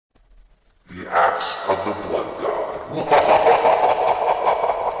The Axe of the Blood God.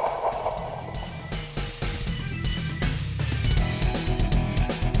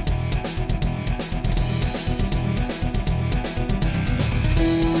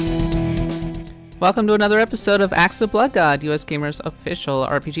 Welcome to another episode of Axe of the Blood God, US Gamer's official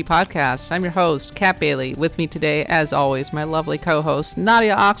RPG podcast. I'm your host, Kat Bailey. With me today, as always, my lovely co-host,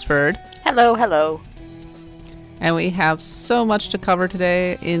 Nadia Oxford. Hello, hello. And we have so much to cover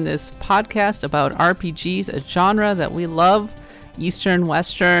today in this podcast about RPGs, a genre that we love. Eastern,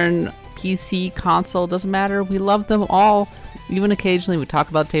 Western, PC, console, doesn't matter. We love them all. Even occasionally we talk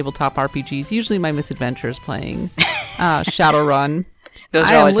about tabletop RPGs, usually my misadventures playing Shadowrun. Those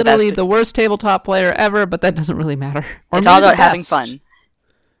are I am always literally the best. the worst tabletop player ever, but that doesn't really matter. Or It's maybe all about the having best. fun.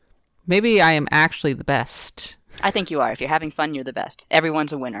 Maybe I am actually the best. I think you are. If you're having fun, you're the best.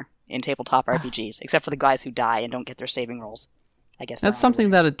 Everyone's a winner in tabletop RPGs, except for the guys who die and don't get their saving rolls. I guess That's something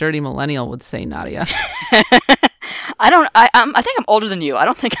that a dirty millennial would say, Nadia. I think I'm older than you. I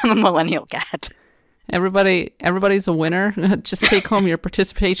don't think I'm a millennial, Cat. Everybody's a winner. Just take home your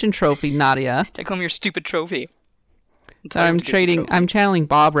participation trophy, Nadia. Take home your stupid trophy. I'm channeling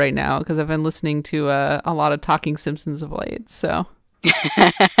Bob right now because I've been listening to a lot of Talking Simpsons of late. So,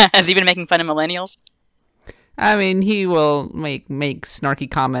 Has he been making fun of millennials? I mean, he will make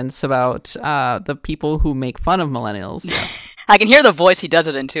snarky comments about the people who make fun of millennials. Yes. I can hear the voice he does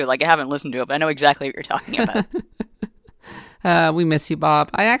it in too. Like, I haven't listened to it, but I know exactly what you're talking about. We miss you,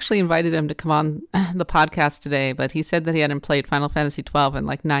 Bob. I actually invited him to come on the podcast today, but he said that he hadn't played Final Fantasy XII in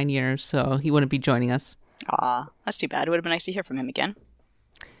like 9 years, so he wouldn't be joining us. Aw, that's too bad. It would have been nice to hear from him again.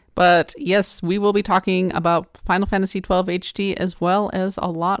 But yes, we will be talking about Final Fantasy XII HD as well as a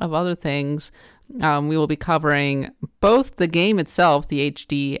lot of other things. We will be covering both the game itself, the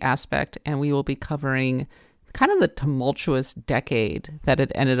HD aspect, and we will be covering kind of the tumultuous decade that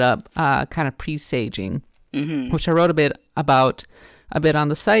it ended up kind of presaging, which I wrote a bit about on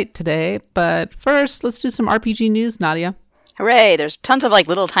the site today. But first, let's do some RPG news, Nadia. Hooray! There's tons of like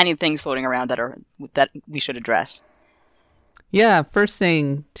little tiny things floating around that we should address. Yeah, first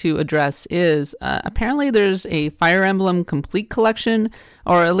thing to address is apparently there's a Fire Emblem Complete collection,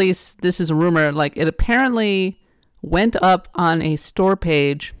 or at least this is a rumor. Like, it apparently went up on a store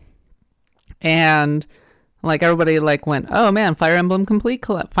page, and like everybody like went, "Oh man, Fire Emblem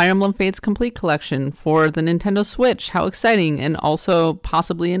Fates Complete collection for the Nintendo Switch! How exciting!" and also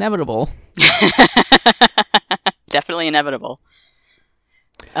possibly inevitable. Definitely inevitable.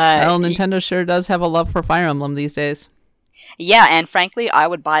 Well, Nintendo sure does have a love for Fire Emblem these days. Yeah, and frankly, I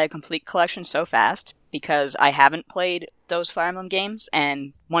would buy a complete collection so fast because I haven't played those Fire Emblem games,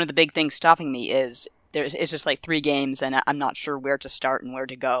 and one of the big things stopping me is it's just like 3 games, and I'm not sure where to start and where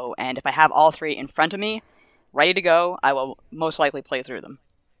to go. And if I have all 3 in front of me, ready to go, I will most likely play through them.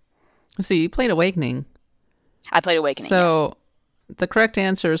 See, you played Awakening. I played Awakening. So, the correct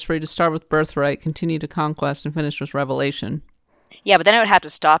answer is for you to start with Birthright, continue to Conquest, and finish with Revelation. Yeah, but then I would have to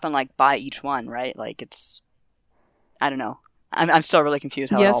stop and like buy each one, right? Like I don't know. I'm still really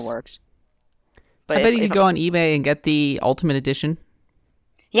confused how it all works. But I bet you could go on eBay and get the Ultimate Edition.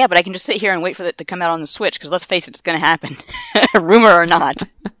 Yeah, but I can just sit here and wait for it to come out on the Switch, because let's face it, it's going to happen. Rumor or not.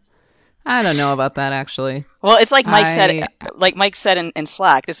 I don't know about that, actually. Well, it's like Mike said in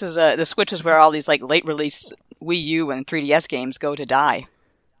Slack, this is the Switch is where all these like late release Wii U and 3DS games go to die.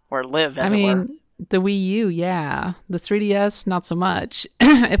 Or live, as it were. The Wii U, yeah. The 3DS, not so much.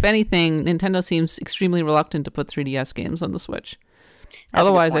 If anything, Nintendo seems extremely reluctant to put 3DS games on the Switch.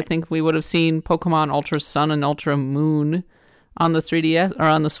 Otherwise, I think we would have seen Pokemon Ultra Sun and Ultra Moon on the 3DS or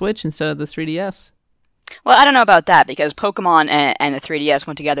on the Switch instead of the 3DS. Well, I don't know about that, because Pokemon and the 3DS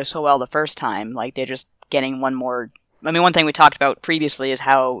went together so well the first time. Like, they're just getting one more... I mean, one thing we talked about previously is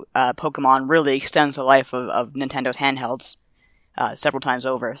how Pokemon really extends the life of Nintendo's handhelds. Several times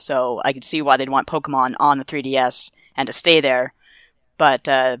over, so I could see why they'd want Pokemon on the 3DS and to stay there. But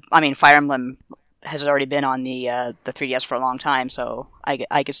I mean, Fire Emblem has already been on the 3DS for a long time, so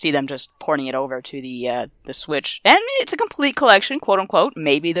I could see them just porting it over to the Switch. And it's a complete collection, quote unquote.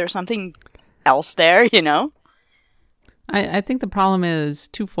 Maybe there's something else there, you know. I think the problem is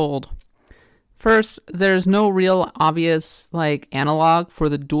twofold. First, there's no real obvious like analog for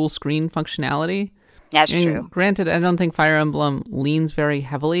the dual screen functionality. That's true. Granted, I don't think Fire Emblem leans very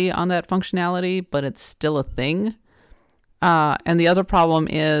heavily on that functionality, but it's still a thing. And the other problem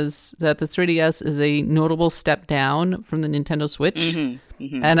is that the 3DS is a notable step down from the Nintendo Switch.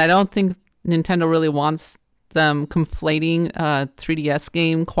 And I don't think Nintendo really wants them conflating 3DS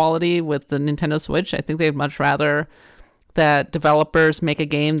game quality with the Nintendo Switch. I think they'd much rather that developers make a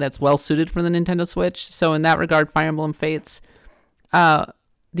game that's well suited for the Nintendo Switch. So in that regard, Fire Emblem Fates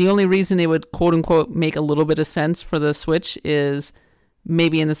the only reason it would quote unquote make a little bit of sense for the Switch is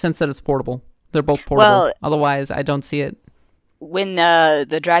maybe in the sense that it's portable. They're both portable. Well, otherwise, I don't see it. When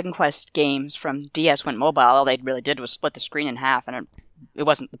the Dragon Quest games from DS went mobile, all they really did was split the screen in half, and it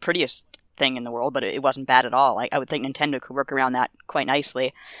wasn't the prettiest thing in the world, but it wasn't bad at all. I would think Nintendo could work around that quite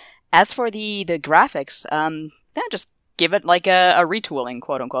nicely. As for the graphics, just give it like a retooling,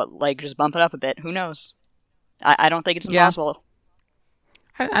 quote unquote, like just bump it up a bit. Who knows? I don't think it's impossible.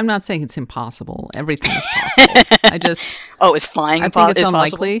 I'm not saying it's impossible. Everything is possible. Is flying? I think it's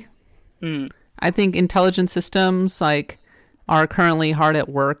unlikely. I think Intelligent Systems are currently hard at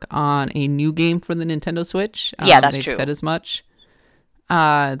work on a new game for the Nintendo Switch. That's true. They've said as much.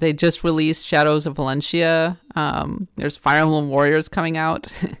 They just released Shadows of Valencia. There's Fire Emblem Warriors coming out.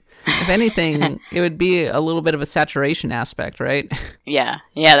 If anything, it would be a little bit of a saturation aspect, right? Yeah,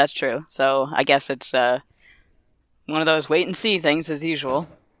 that's true. So I guess it's one of those wait and see things as usual.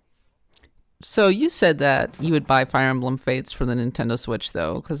 So you said that you would buy Fire Emblem Fates for the Nintendo Switch,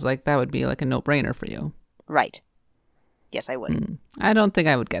 though, because that would be like a no-brainer for you. Right. Yes, I would. I don't think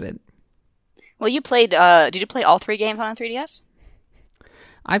I would get it. Well, you played. Did you play all 3 games on a 3DS?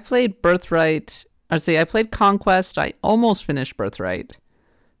 I played Birthright. I played Conquest. I almost finished Birthright.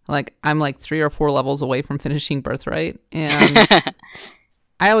 I'm 3 or 4 levels away from finishing Birthright, and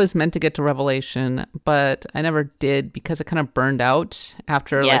I always meant to get to Revelation, but I never did because I kind of burned out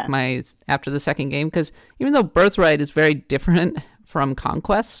after after the second game. Because even though Birthright is very different from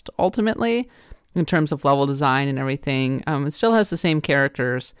Conquest, ultimately, in terms of level design and everything, it still has the same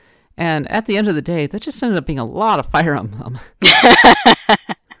characters. And at the end of the day, that just ended up being a lot of Fire Emblem.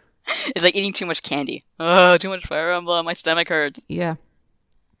 It's like eating too much candy. Oh, too much Fire Emblem. My stomach hurts. Yeah,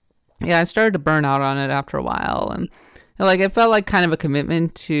 I started to burn out on it after a while, and it felt like kind of a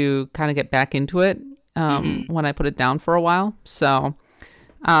commitment to kind of get back into it when I put it down for a while. So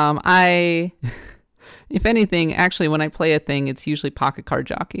if anything, actually, when I play a thing, it's usually Pocket Card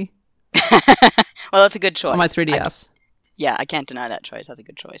Jockey. Well, that's a good choice. On my 3DS. I can't deny that choice. That's a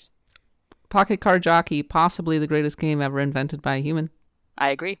good choice. Pocket Card Jockey, possibly the greatest game ever invented by a human. I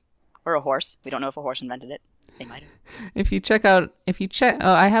agree. Or a horse. We don't know if a horse invented it. They might have. If you check,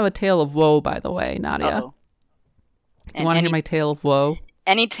 I have a Tale of Woe, by the way, Nadia. Uh-oh. Do you want to hear my Tale of Woe?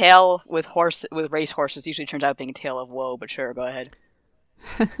 Any tale with race horses usually turns out being a tale of woe, but sure, go ahead.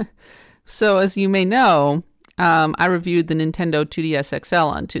 So, as you may know, I reviewed the Nintendo 2DS XL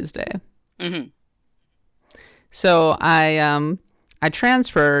on Tuesday. Mm-hmm. So I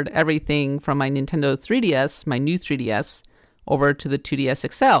transferred everything from my Nintendo 3DS, my new 3DS, over to the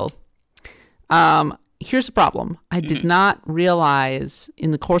 2DS XL. Here's the problem. I did not realize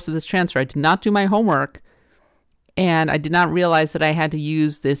in the course of this transfer, I did not do my homework, and I did not realize that I had to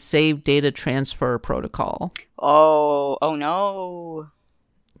use this save data transfer protocol. Oh no.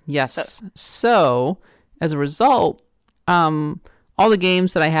 Yes. So as a result, all the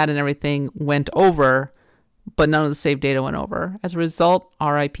games that I had and everything went over, but none of the save data went over. As a result,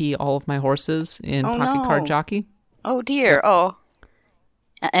 RIP all of my horses in Pocket Card Jockey. Oh dear. Yep. Oh.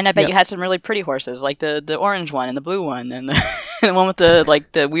 And I bet you had some really pretty horses, like the orange one and the blue one and the one with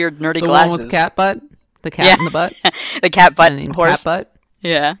the weird nerdy glasses. The one with cat butt? The cat in the butt? The cat butt horse. Cat butt?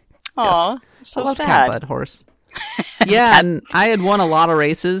 Yeah. Aw, yes. so I love sad. Cat butt horse. Yeah, and I had won a lot of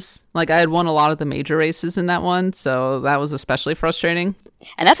races. I had won a lot of the major races in that one, so that was especially frustrating.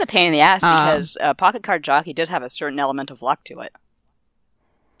 And that's a pain in the ass because Pocket Card Jockey does have a certain element of luck to it.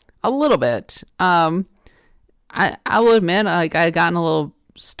 A little bit. I will admit, I had gotten a little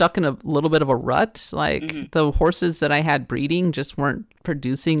stuck in a little bit of a rut. The horses that I had breeding just weren't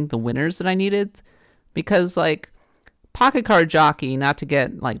producing the winners that I needed. Because, Pocket Card Jockey, not to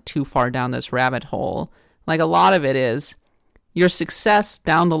get, too far down this rabbit hole, a lot of it is your success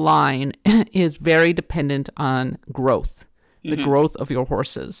down the line is very dependent on growth, the growth of your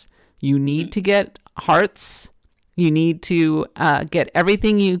horses. You need to get hearts. You need to get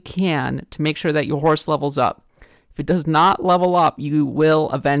everything you can to make sure that your horse levels up. If it does not level up, you will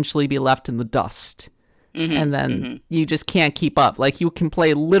eventually be left in the dust. And then you just can't keep up. You can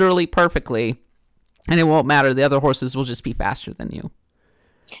play literally perfectly, and it won't matter. The other horses will just be faster than you.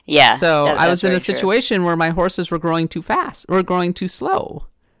 Yeah. So I was in a situation where my horses were growing too fast or growing too slow.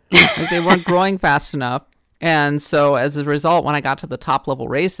 They weren't growing fast enough. And so as a result, when I got to the top level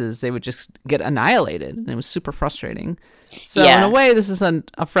races, they would just get annihilated. And it was super frustrating. So in a way, this is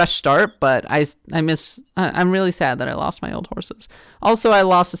a fresh start, but I'm really sad that I lost my old horses. Also, I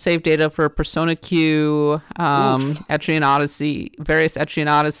lost the save data for Persona Q, Etrian Odyssey, various Etrian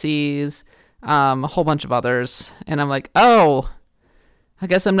Odysseys, a whole bunch of others. And I'm like, oh, I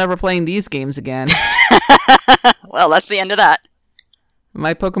guess I'm never playing these games again. Well, that's the end of that.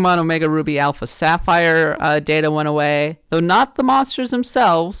 My Pokemon Omega Ruby Alpha Sapphire data went away, though not the monsters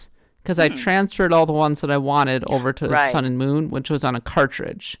themselves, because I transferred all the ones that I wanted over to Sun and Moon, which was on a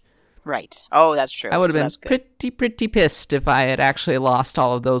cartridge. Right. Oh, that's true. I would have been pretty pissed if I had actually lost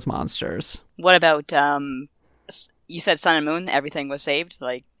all of those monsters. What about, you said Sun and Moon, everything was saved?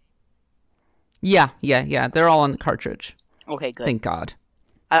 Like, Yeah. They're all on the cartridge. okay, good. Thank God.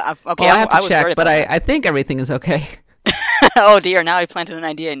 Okay, Well, I have to check, worried but about I think everything is okay. Oh dear, now I planted an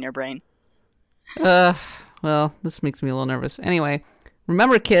idea in your brain. Well, this makes me a little nervous. Anyway,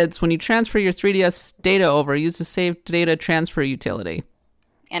 remember kids, when you transfer your 3DS data over, use the save data transfer utility.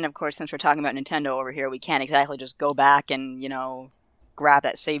 And of course, since we're talking about Nintendo over here, we can't exactly just go back and, grab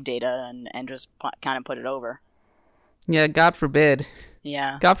that save data and just kind of put it over. Yeah, God forbid.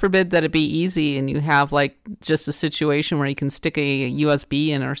 Yeah. God forbid that it be easy and you have, just a situation where you can stick a USB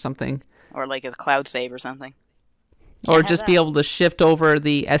in or something. Or like a cloud save or something. Or just be able to shift over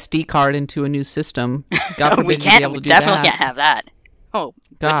the SD card into a new system. God forbid we you be able to do that. Definitely can't have that. Oh,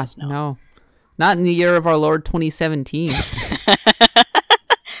 God, no. Not in the year of our Lord 2017. Do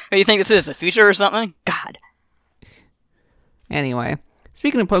you think this is the future or something? God. Anyway,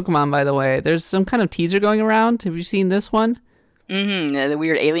 speaking of Pokemon, by the way, there's some kind of teaser going around. Have you seen this one? Mm-hmm. The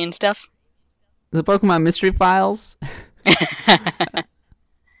weird alien stuff? The Pokemon Mystery Files.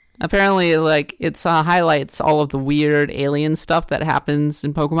 Apparently, it's highlights all of the weird alien stuff that happens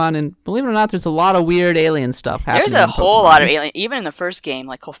in Pokemon, and believe it or not, there's a lot of weird alien stuff happening. There's a whole lot of alien, even in the first game,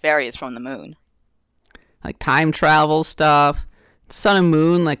 like Clefairy is from the moon. Like time travel stuff. Sun and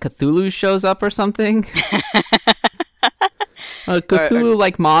Moon, like Cthulhu shows up or something.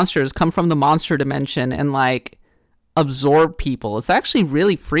 Cthulhu-like monsters come from the monster dimension and, absorb people. It's actually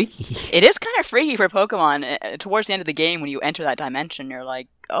really freaky. It is kind of freaky for Pokemon. Towards the end of the game, when you enter that dimension, you're like,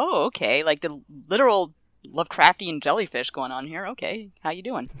 oh, okay. Like the literal Lovecraftian jellyfish going on here. Okay, how you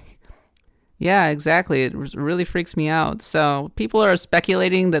doing? Yeah, exactly. It really freaks me out. So people are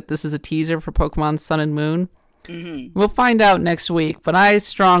speculating that this is a teaser for Pokemon Sun and Moon. Mm-hmm. We'll find out next week, but I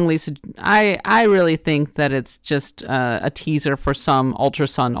I really think that it's just a teaser for some Ultra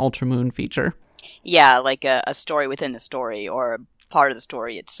Sun, Ultra Moon feature. Yeah, like a story within the story, or part of the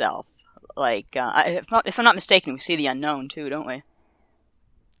story itself. If I'm not mistaken, we see the unknown too, don't we?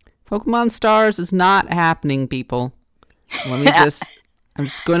 Pokemon Stars is not happening, people. I'm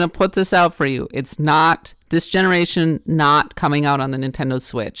just going to put this out for you. It's not, this generation, not coming out on the Nintendo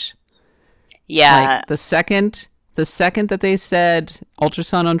Switch. Yeah. The second that they said Ultra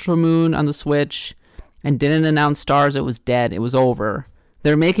Sun, Ultra Moon on the Switch and didn't announce Stars, it was dead. It was over.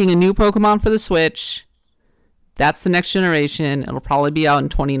 They're making a new Pokemon for the Switch. That's the next generation. It'll probably be out in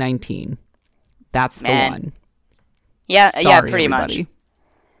 2019. That's the one. Yeah, Sorry, pretty everybody. much.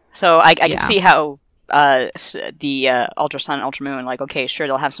 So I can see how the Ultra Sun, Ultra Moon, okay, sure,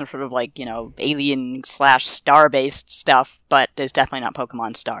 they'll have some sort of alien/star-based stuff, but it's definitely not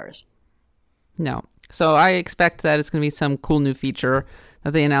Pokemon Stars. No. So I expect that it's going to be some cool new feature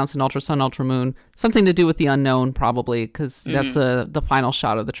that they announce in Ultra Sun, Ultra Moon. Something to do with the unknown, probably, because that's the final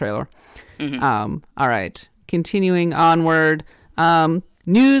shot of the trailer. Mm-hmm. All right. Continuing onward.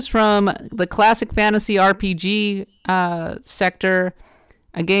 News from the classic fantasy RPG sector.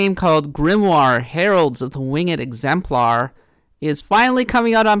 A game called Grimoire Heralds of the Winged Exemplar is finally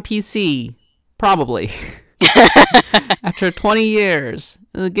coming out on PC. Probably. After 20 years.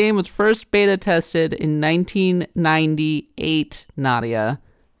 The game was first beta tested in 1998, Nadia.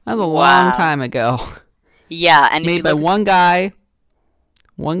 That was a long time ago. Yeah, and made by one guy,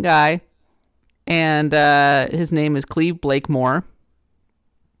 and his name is Cleve Blakemore.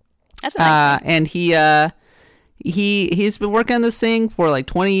 That's a nice name. And he's been working on this thing for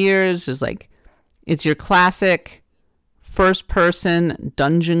 20 years. It's your classic first-person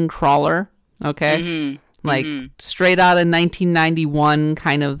dungeon crawler, okay? Mm-hmm. Straight out of 1991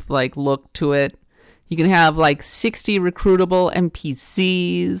 kind of look to it. You can have 60 recruitable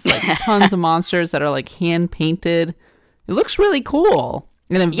NPCs, tons of monsters that are hand painted. It looks really cool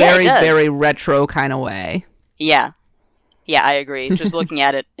in a very, very retro kind of way. Yeah. Yeah, I agree. Just looking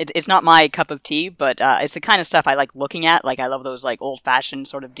at it, it's not my cup of tea, but it's the kind of stuff I like looking at. I love those old-fashioned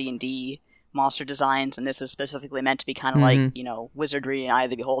sort of D&D monster designs, and this is specifically meant to be kind of wizardry and Eye of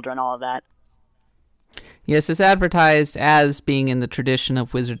the Beholder and all of that. Yes, it's advertised as being in the tradition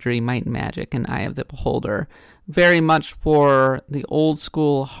of wizardry, might and magic, and Eye of the Beholder. Very much for the old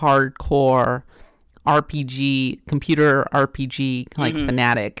school, hardcore RPG, computer RPG,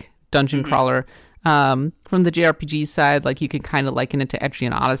 fanatic, dungeon crawler. From the JRPG side, you can kind of liken it to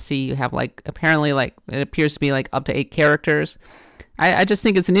Etrian Odyssey. You have apparently it appears to be up to 8 characters. I just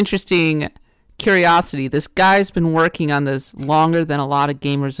think it's an interesting curiosity, this guy's been working on this longer than a lot of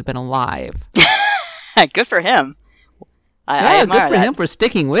gamers have been alive. Good for him. I admire good for that. him for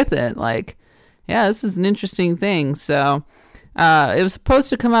sticking with it. Like, yeah, this is an interesting thing. So, it was supposed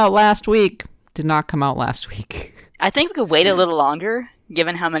to come out last week. Did not come out last week. I think we could wait a little longer,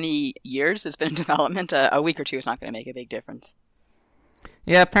 given how many years it's been in development. A week or two is not going to make a big difference.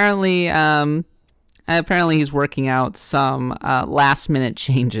 Yeah, apparently he's working out some last-minute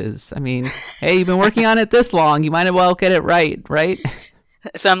changes. I mean, hey, you've been working on it this long. You might as well get it right?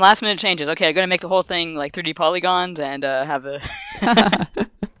 Some last-minute changes. Okay, I'm going to make the whole thing like 3D polygons and have a...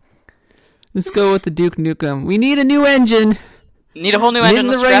 Let's go with the Duke Nukem. We need a new engine. Need a whole new engine.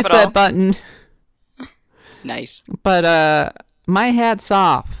 Let's scrap it all. Reset button. Nice. But my hat's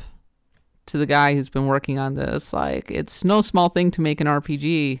off to the guy who's been working on this. Like, it's no small thing to make an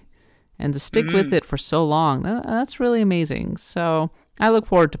RPG, and to stick with it for so long. That's really amazing. So I look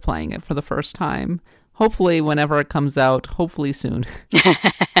forward to playing it for the first time. Hopefully, whenever it comes out. Hopefully soon.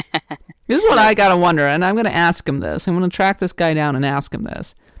 Here's what I gotta wonder, and I'm gonna ask him this. I'm gonna track this guy down and ask him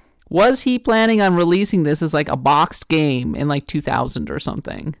this. Was he planning on releasing this as like a boxed game in like 2000 or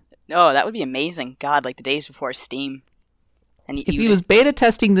something? Oh, that would be amazing. God, like the days before Steam. And if he was beta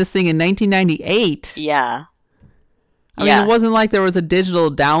testing this thing in 1998... Yeah. I mean, it wasn't like there was a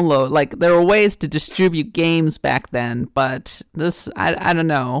digital download. Like, there were ways to distribute games back then, but this, I don't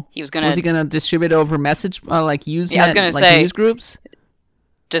know. Was he going to distribute over message, like, news groups?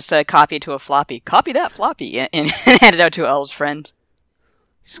 Just copy it to a floppy. Copy that floppy and hand it out to all his friends.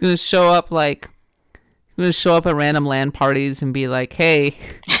 He's going to show up, at random LAN parties and be like, hey,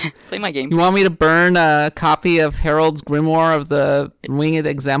 play my game. You want me to burn a copy of Harold's Grimoire of the Winged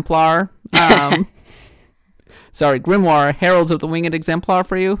Exemplar? Sorry, Grimoire, Heralds of the Winged Exemplar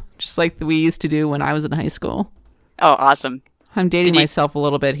for you, just like we used to do when I was in high school. Oh, awesome. I'm dating myself a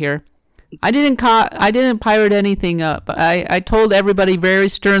little bit here. I didn't pirate anything up. I told everybody very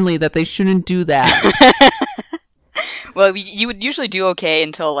sternly that they shouldn't do that. Well, you would usually do okay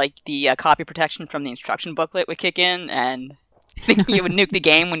until like the copy protection from the instruction booklet would kick in, and you would nuke the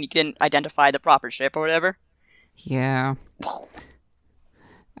game when you didn't identify the proper ship or whatever. Yeah.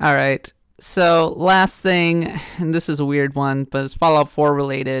 All right. So last thing, and this is a weird one, but it's Fallout 4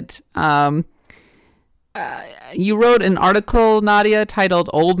 related. You wrote an article, Nadia, titled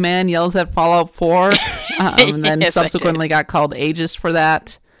 "Old Man Yells at Fallout 4," and then yes, subsequently got called ageist for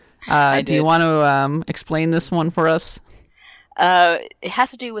that. Do you want to explain this one for us? It has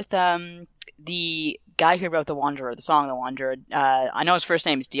to do with the guy who wrote The Wanderer, the song The Wanderer. I know his first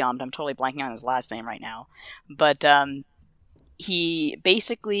name is Dion, but I'm totally blanking on his last name right now. But he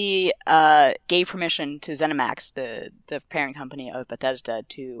basically gave permission to ZeniMax, the parent company of Bethesda,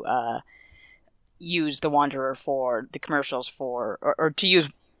 to use The Wanderer for the commercials or to use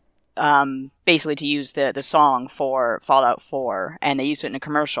basically to use the song for Fallout 4, and they used it in a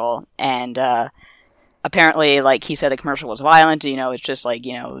commercial, and apparently, like, he said the commercial was violent, it's just like,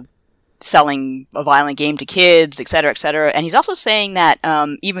 selling a violent game to kids, etc., etc., and he's also saying that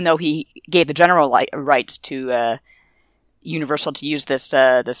even though he gave the general rights to Universal to use this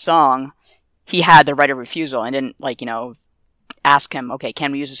song, he had the right of refusal and didn't, ask him, okay,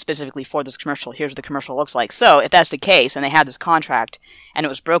 can we use it specifically for this commercial? Here's what the commercial looks like. So, if that's the case, and they had this contract, and it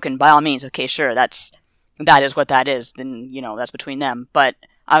was broken, by all means, okay, sure, that is what that is, then, that's between them. But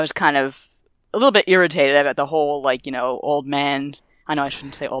I was kind of a little bit irritated about the whole, old man, I know I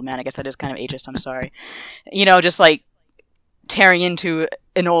shouldn't say old man, I guess that is kind of ageist, I'm sorry. Just, tearing into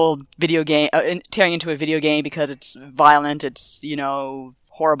an old video game, tearing into a video game because it's violent, it's,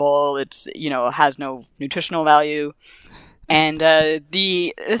 horrible, it's, has no nutritional value. And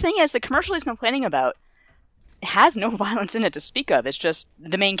the thing is, the commercial he's complaining about has no violence in it to speak of. It's just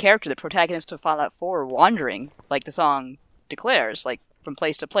the main character, the protagonist of Fallout 4, wandering, like the song declares, from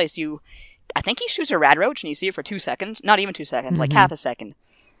place to place. I think he shoots a rad roach and you see it for 2 seconds. Not even 2 seconds, like half a second.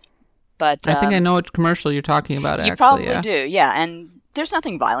 But I think I know which commercial you're talking about, you probably do, yeah. And there's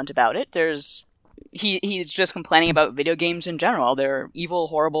nothing violent about it. He's just complaining about video games in general. They're evil,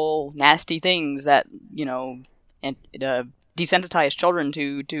 horrible, nasty things that, desensitize children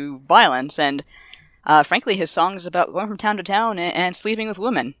to violence, and frankly, his song is about going from town to town and sleeping with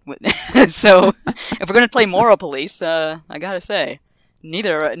women. So, if we're going to play moral police, I gotta say,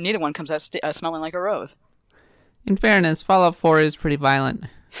 neither one comes out smelling like a rose. In fairness, Fallout 4 is pretty violent.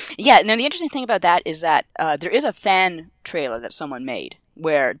 Yeah, now the interesting thing about that is that there is a fan trailer that someone made,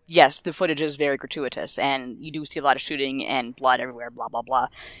 where, yes, the footage is very gratuitous, and you do see a lot of shooting and blood everywhere, blah, blah, blah.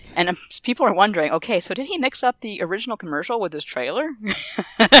 And people are wondering, okay, so did he mix up the original commercial with this trailer?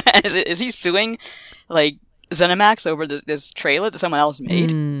 Is he suing, ZeniMax over this trailer that someone else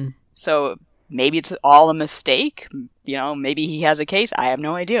made? So, maybe it's all a mistake. You know, maybe he has a case. I have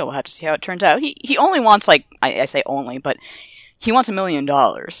no idea. We'll have to see how it turns out. He only wants, like, I say only, but he wants $1 million.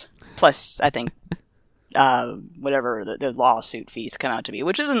 Plus, I think, whatever the lawsuit fees come out to be,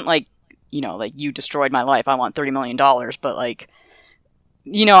 which isn't like, you know, like, you destroyed my life, I want $30 million, but, like,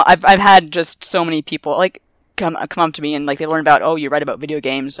 you know, I've had just so many people, like, come up to me and, like, they learn about, oh, you write about video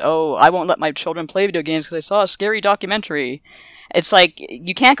games, oh, I won't let my children play video games because I saw a scary documentary. It's like,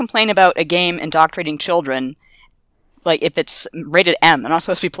 you can't complain about a game indoctrinating children, like, if it's rated M. They're not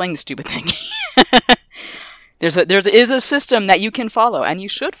supposed to be playing the stupid thing. There is a system that you can follow, and you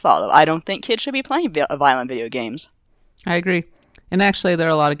should follow. I don't think kids should be playing violent video games. I agree. And actually, there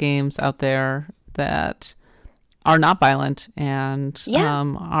are a lot of games out there that are not violent and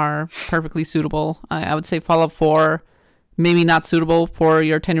are perfectly suitable. I would say Fallout 4, maybe not suitable for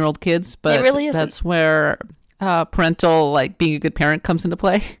your 10-year-old kids, but it really isn't. That's where parental, like, being a good parent comes into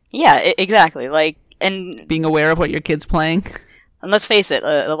play. Yeah, exactly. Like, and being aware of what your kid's playing. And let's face it,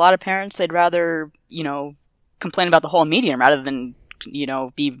 a lot of parents, they'd rather, you know, complain about the whole medium rather than, you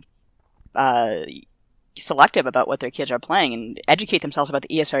know, be selective about what their kids are playing and educate themselves about the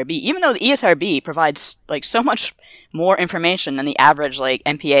ESRB. Even though the ESRB provides, like, so much more information than the average, like,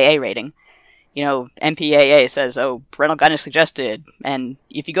 MPAA rating. You know, MPAA says, oh, parental guidance suggested. And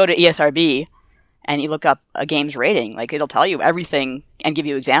if you go to ESRB and you look up a game's rating, like, it'll tell you everything and give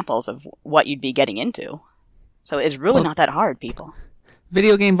you examples of what you'd be getting into. So it's really not that hard, people.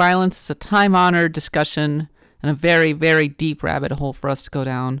 Video game violence is a time-honored discussion and a very, very deep rabbit hole for us to go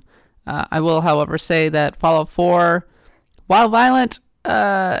down. I will, however, say that Fallout 4, while violent,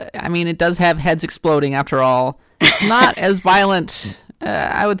 I mean, it does have heads exploding after all. It's not as violent.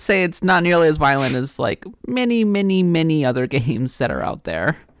 I would say it's not nearly as violent as, like, many, many, many other games that are out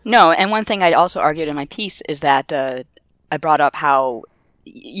there. No, and one thing I also argued in my piece is that I brought up how,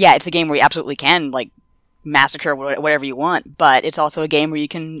 yeah, it's a game where you absolutely can, like, massacre whatever you want, but it's also a game where you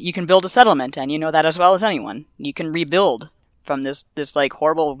can build a settlement, and you know that as well as anyone. You can rebuild from this like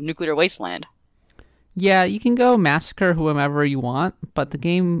horrible nuclear wasteland. Yeah, you can go massacre whomever you want, but the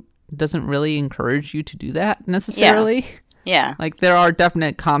game doesn't really encourage you to do that necessarily. Yeah. Like, there are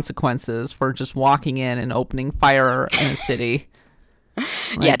definite consequences for just walking in and opening fire in a city. Like,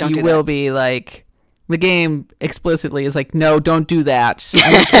 yeah, don't do that. You will be like, the game explicitly is like, no, don't do that.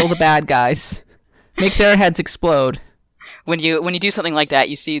 I'm gonna kill the bad guys. Make their heads explode. When you do something like that,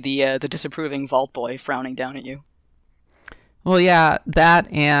 you see the disapproving vault boy frowning down at you. Well, yeah,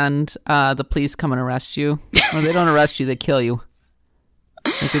 that and the police come and arrest you. Or they don't arrest you, they kill you.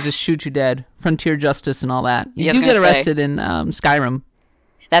 Like, they just shoot you dead. Frontier justice and all that. You do get arrested in Skyrim.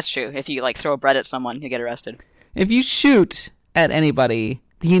 That's true. If you, like, throw bread at someone, you get arrested. If you shoot at anybody,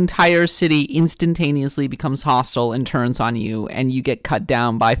 the entire city instantaneously becomes hostile and turns on you, and you get cut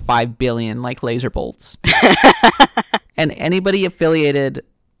down by 5 billion, like, laser bolts. And anybody affiliated,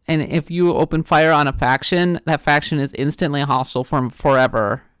 and if you open fire on a faction, that faction is instantly hostile for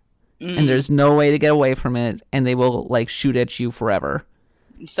forever. And there's no way to get away from it, and they will, like, shoot at you forever.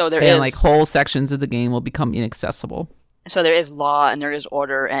 So there is, like, whole sections of the game will become inaccessible. So there is law and there is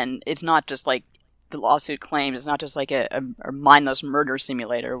order, and it's not just like the lawsuit claims. It's not just like a mindless murder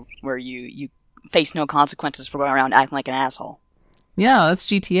simulator where you face no consequences for going around acting like an asshole. Yeah, that's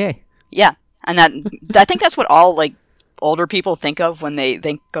GTA. Yeah, and I think that's what all, like, older people think of when they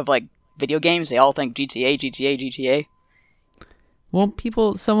think of, like, video games. They all think GTA, GTA, GTA.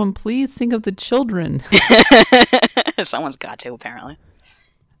 Well, someone please think of the children. Someone's got to, apparently.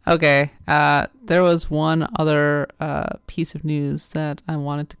 Okay, there was one other piece of news that I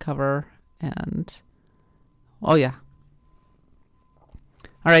wanted to cover, and... Oh, yeah.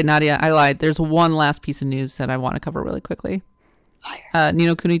 All right, Nadia, I lied. There's one last piece of news that I want to cover really quickly. Ni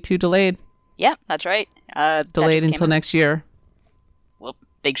no Kuni 2 delayed. Yeah, that's right. Delayed until next year. Well,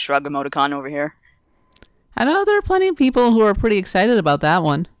 big shrug emoticon over here. I know there are plenty of people who are pretty excited about that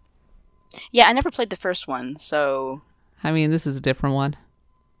one. Yeah, I never played the first one, so... I mean, this is a different one.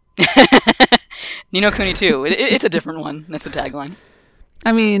 Ni no Kuni 2. It's a different one. That's the tagline.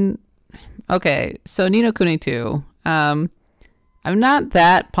 I mean, okay, so Ni no Kuni 2. I'm not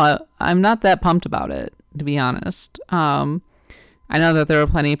that pumped about it, to be honest. I know that there are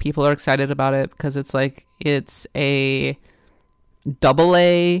plenty of people who are excited about it because it's a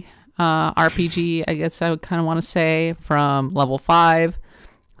AA RPG, I guess I would kind of want to say, from level 5.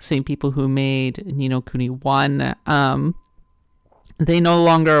 Same people who made Ni no Kuni 1. They no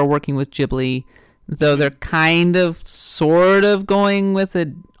longer are working with Ghibli, though they're sort of going with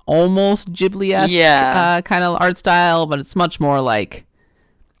an almost Ghibli-esque kind of art style, but it's much more like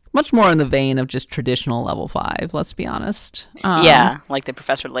much more in the vein of just traditional level 5, let's be honest. Yeah, like the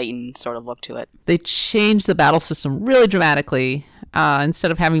Professor Layton sort of look to it. They changed the battle system really dramatically.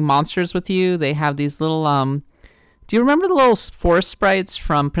 Instead of having monsters with you, they have these little... do you remember the little forest sprites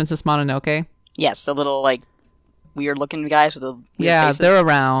from Princess Mononoke? Yes, the little, like, weird-looking guys with the weird faces. They're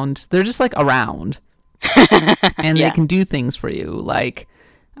around. They're just, like, around. And Yeah. they can do things for you. Like,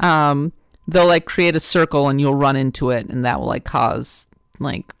 they'll, like, create a circle and you'll run into it, and that will, like, cause,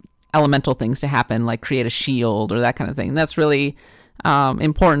 like, elemental things to happen, like create a shield or that kind of thing. That's really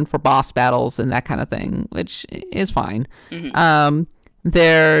important for boss battles and that kind of thing, which is fine. Mm-hmm.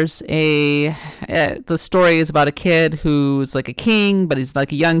 There's the story is about a kid who's like a king, but he's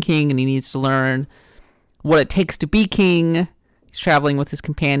like a young king and he needs to learn what it takes to be king. He's traveling with his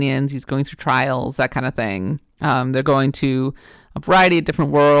companions. He's going through trials, that kind of thing. They're going to a variety of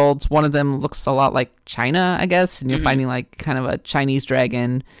different worlds. One of them looks a lot like China, I guess, and you're finding like kind of a Chinese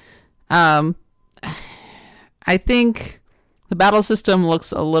dragon. I think the battle system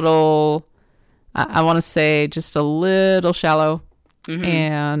looks a little, I want to say just a little shallow. Mm-hmm.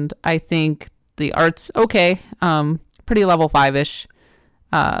 And I think the art's okay. Pretty level 5-ish.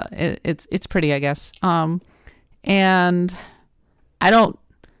 It's pretty, I guess. And I don't,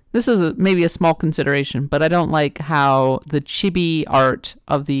 this is maybe a small consideration, but I don't like how the chibi art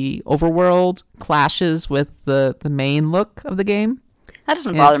of the overworld clashes with the main look of the game. That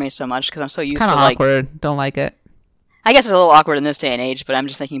doesn't bother me so much because I'm so used to, like... It's kind of awkward. Don't like it. I guess it's a little awkward in this day and age, but I'm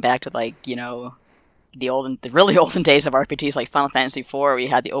just thinking back to, like, you know, the really olden days of RPGs, like Final Fantasy IV, where you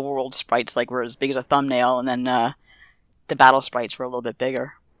had the overworld sprites, like, were as big as a thumbnail, and then the battle sprites were a little bit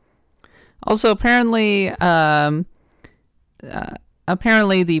bigger. Also, apparently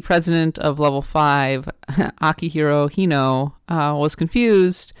the president of Level 5, Akihiro Hino, was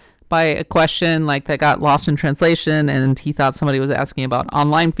confused by a question like that got lost in translation, and he thought somebody was asking about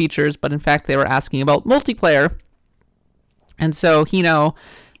online features, but in fact they were asking about multiplayer. And so Hino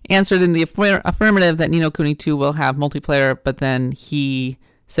answered in the affirmative that Ni no Kuni 2 will have multiplayer, but then he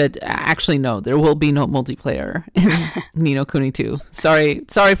said, actually, no, there will be no multiplayer in Ni no Kuni 2. Sorry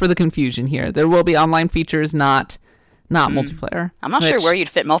for the confusion here. There will be online features, not multiplayer. I'm not sure where you'd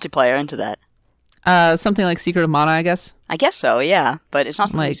fit multiplayer into that. Something like Secret of Mana, I guess. I guess so, yeah, but it's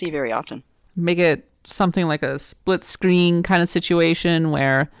not something you see very often. Make it something like a split screen kind of situation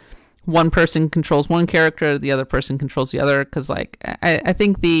where one person controls one character, the other person controls the other, because like I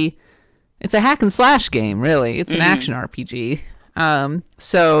think it's a hack and slash game, really. It's an action RPG.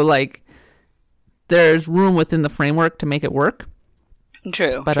 So like there's room within the framework to make it work.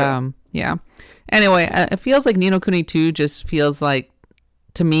 True. But yeah. Anyway, it feels like Ni no Kuni 2 just feels like,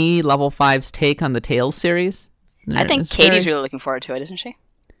 to me, Level 5's take on the Tales series. I think Katie's really looking forward to it, isn't she?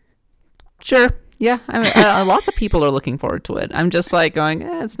 Sure. Yeah. I mean, lots of people are looking forward to it. I'm just like going,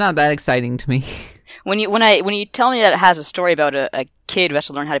 it's not that exciting to me. When you tell me that it has a story about a kid who has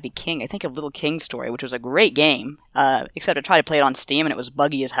to learn how to be king, I think of Little King's Story, which was a great game, except I tried to play it on Steam and it was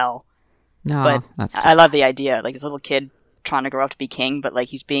buggy as hell. No, but that's I love the idea, like this little kid trying to grow up to be king, but like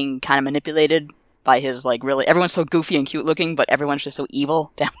he's being kind of manipulated by his, like, really, everyone's so goofy and cute looking, but everyone's just so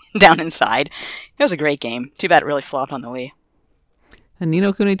evil down inside. It was a great game. Too bad it really flopped on the Wii. And Ni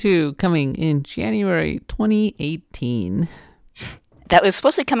no Kuni 2 coming in January 2018. That was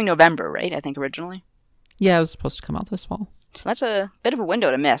supposed to be coming November, right? I think originally. Yeah, it was supposed to come out this fall. So that's a bit of a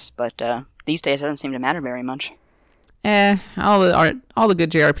window to miss, but these days it doesn't seem to matter very much. All the good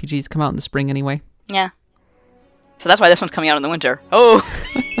JRPGs come out in the spring anyway. Yeah. So that's why this one's coming out in the winter. Oh!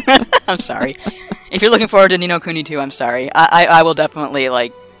 I'm sorry. If you're looking forward to Ni no Kuni 2, I'm sorry. I will definitely,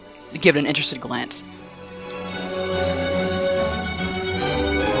 like, give it an interested glance.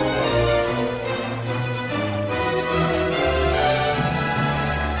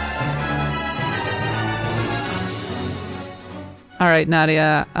 All right,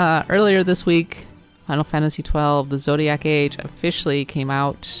 Nadia. Earlier this week, Final Fantasy XII, the Zodiac Age, officially came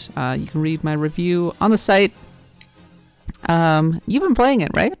out. You can read my review on the site. You've been playing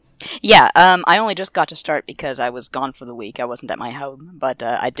it, right? Yeah, I only just got to start because I was gone for the week. I wasn't at my home, but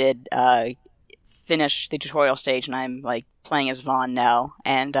I did finish the tutorial stage, and I'm like playing as Vaughn now.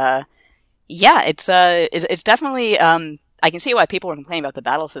 And yeah, it's definitely. I can see why people were complaining about the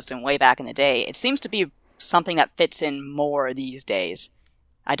battle system way back in the day. It seems to be something that fits in more these days.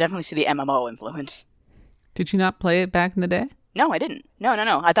 I definitely see the MMO influence. Did you not play it back in the day? No, I didn't. No.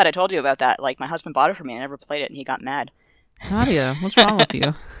 I thought I told you about that. Like, my husband bought it for me, and I never played it, and he got mad. Nadia, what's wrong with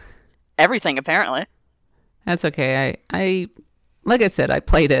you? Everything, apparently. That's okay. I like I said, I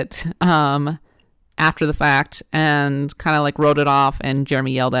played it after the fact and kind of like wrote it off, and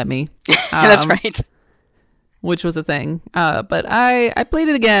Jeremy yelled at me. That's right. which was a thing. But I played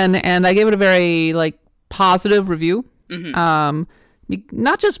it again, and I gave it a very like positive review.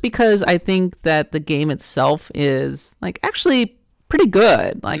 Not just because I think that the game itself is like actually pretty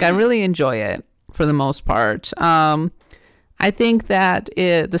good. Like I really enjoy it for the most part. I think that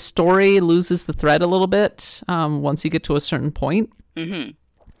the story loses the thread a little bit once you get to a certain point.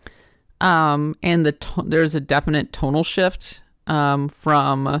 And there's a definite tonal shift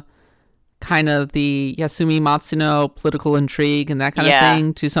from kind of the Yasumi Matsuno political intrigue and that kind of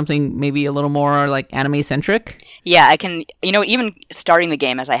thing to something maybe a little more like anime centric. Yeah, I can, even starting the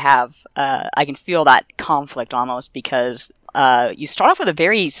game as I have, I can feel that conflict almost because you start off with a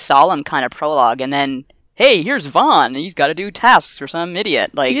very solemn kind of prologue and then, hey, here's Vaughn, and he's got to do tasks for some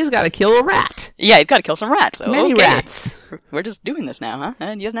idiot. Like he's got to kill a rat. Yeah, he's got to kill some rats. So, Many rats. We're just doing this now, huh?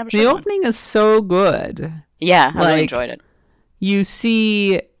 And he doesn't have a The opening is so good. Yeah, I really enjoyed it. You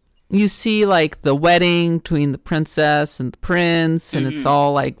see like the wedding between the princess and the prince, and it's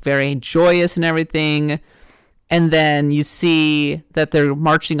all like very joyous and everything. And then you see that they're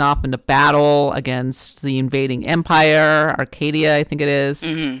marching off into battle against the invading empire, Arcadia, I think it is.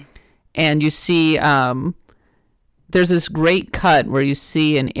 And you see there's this great cut where you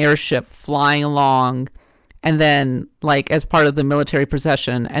see an airship flying along, and then like as part of the military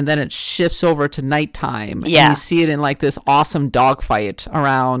procession, and then it shifts over to nighttime. Yeah. And you see it in like this awesome dogfight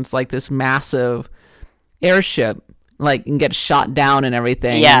around like this massive airship, like, and get shot down and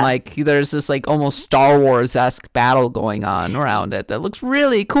everything. Yeah. And like there's this like almost Star Wars-esque battle going on around it that looks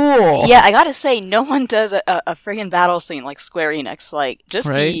really cool. Yeah, I gotta say, no one does a friggin' battle scene like Square Enix. Like, just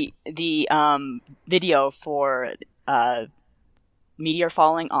Right? the video for meteor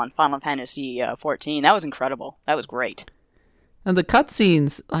falling on Final Fantasy XIV, that was incredible. That was great. And the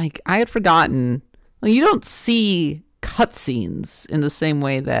cutscenes, like, I had forgotten. Like, you don't see cutscenes in the same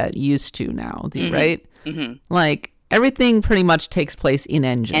way that you used to now, right? Like, everything pretty much takes place in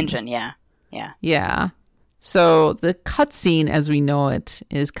engine. Yeah. Yeah. So the cutscene, as we know it,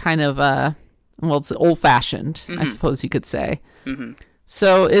 is kind of it's old-fashioned, I suppose you could say.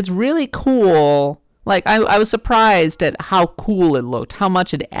 So it's really cool. Like, I was surprised at how cool it looked, how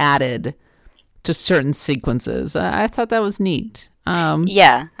much it added to certain sequences. I thought that was neat.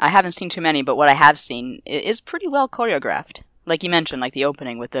 Yeah, I haven't seen too many, but what I have seen is pretty well choreographed. Like you mentioned, like the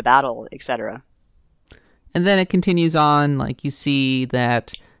opening with the battle, etc. And then it continues on, like you see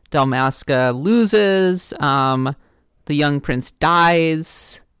that Dalmasca loses, the young prince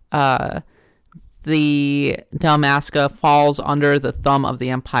dies, the Dalmasca falls under the thumb of the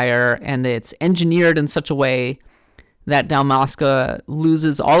Empire, and it's engineered in such a way that Dalmasca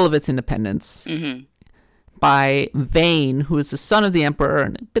loses all of its independence by Vane, who is the son of the Emperor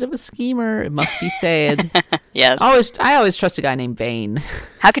and a bit of a schemer, it must be said. Yes. I always trust a guy named Vane.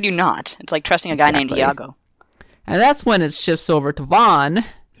 How could you not? It's like trusting a guy named Iago. And that's when it shifts over to Vaughn,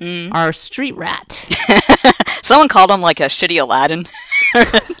 our street rat. Someone called him like a shitty Aladdin.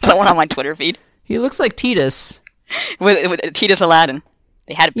 Someone on my Twitter feed. He looks like Titus. With Titus Aladdin.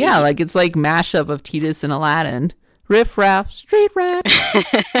 They had a baby. Yeah, like it's like mashup of Titus and Aladdin. Riff raff, street rat.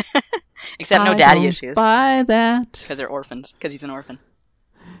 Except no daddy don't issues. Buy that. Because they're orphans. Because he's an orphan.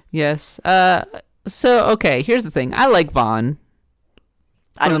 Yes. So, okay, here's the thing. I like Vaughn.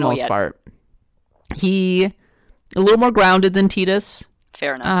 I don't know for the most yet. part. He a little more grounded than Titus.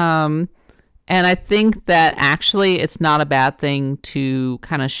 Fair enough. And I think that actually it's not a bad thing to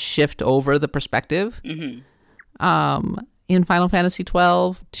kind of shift over the perspective in Final Fantasy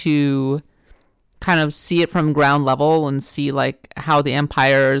XII to kind of see it from ground level and see like how the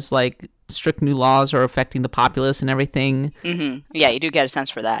Empire's like strict new laws are affecting the populace and everything. Yeah, you do get a sense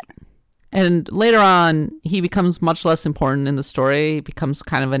for that. And later on, he becomes much less important in the story. He becomes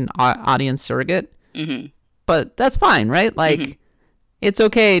kind of an audience surrogate. But that's fine, right? Like, it's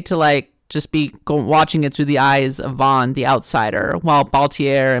okay to like just be watching it through the eyes of Vaughn, the outsider, while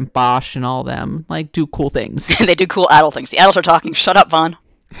Baltier and Bosch and all them like do cool things. They do cool adult things. The adults are talking. Shut up, Vaughn.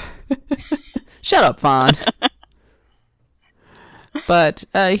 Shut up, Vaughn. But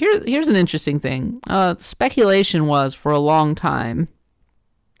here's an interesting thing. Speculation was for a long time.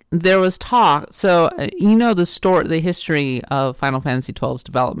 There was talk. So you know the history of Final Fantasy XII's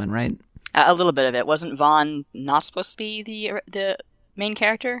development, right? A little bit of it. Wasn't Vaughn not supposed to be the main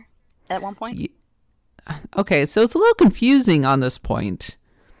character at one point? Okay, so it's a little confusing on this point.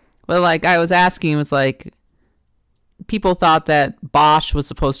 But like I was asking, it was like people thought that Bosch was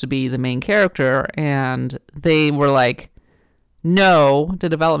supposed to be the main character, and they were like, no. The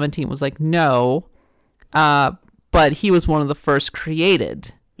development team was like, no. But he was one of the first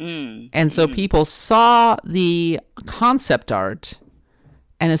created. And so people saw the concept art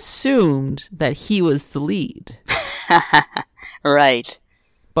and assumed that he was the lead. Right.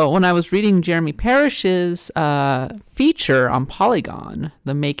 But when I was reading Jeremy Parish's feature on Polygon,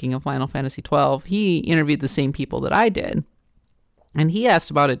 the making of Final Fantasy XII, he interviewed the same people that I did. And he asked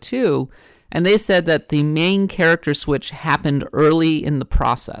about it too. And they said that the main character switch happened early in the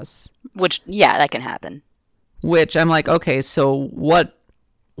process. Which, yeah, that can happen. Which I'm like, okay, so what?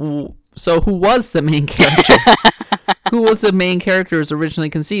 So who was the main character? Who was the main character as originally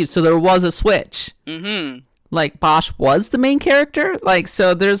conceived? So there was a switch. Mm-hmm. Like Bosch was the main character. Like,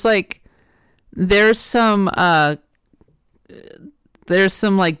 so there's some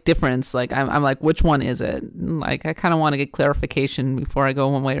like difference. Like I'm like, which one is it? Like I kind of want to get clarification before I go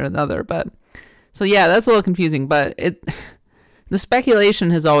one way or another. But so yeah, that's a little confusing. But the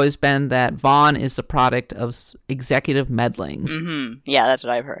speculation has always been that Vaughn is the product of executive meddling. Mm-hmm. Yeah, that's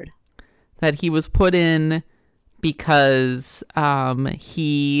what I've heard. That he was put in because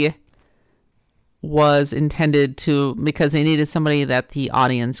he was intended to, because they needed somebody that the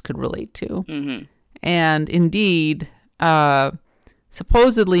audience could relate to. Mm-hmm. And indeed,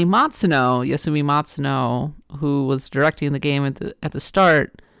 supposedly Yasumi Matsuno, who was directing the game at the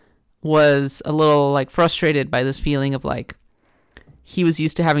start, was a little like frustrated by this feeling of like he was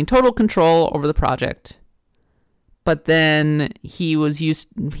used to having total control over the project, but then he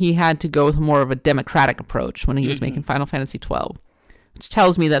had to go with more of a democratic approach when he was making Final Fantasy XII, which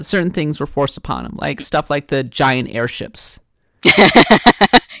tells me that certain things were forced upon him, like stuff like the giant airships.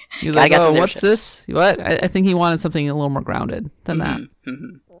 He was like, oh, what's this? What? I think he wanted something a little more grounded than that.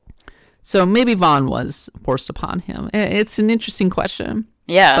 Mm-hmm. So maybe Vaughn was forced upon him. It's an interesting question.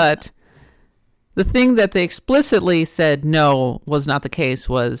 Yeah. But the thing that they explicitly said no was not the case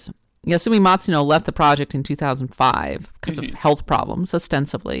was Yasumi Matsuno left the project in 2005 because of health problems,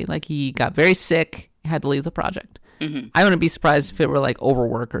 ostensibly. Like he got very sick, had to leave the project. Mm-hmm. I wouldn't be surprised if it were like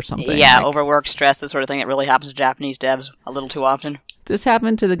overwork or something. Yeah, like, overwork, stress, the sort of thing that really happens to Japanese devs a little too often. This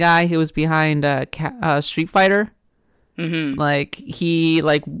happened to the guy who was behind Street Fighter. Mm-hmm. Like he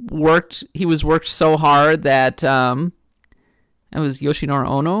was worked so hard that it was Yoshinori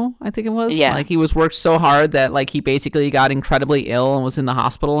Ono, I think it was. Yeah. Like he was worked so hard that like he basically got incredibly ill and was in the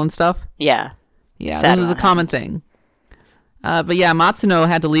hospital and stuff. Yeah. Yeah, Sad this is a common thing. But yeah, Matsuno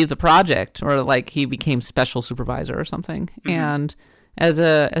had to leave the project, or like he became special supervisor or something. Mm-hmm. And as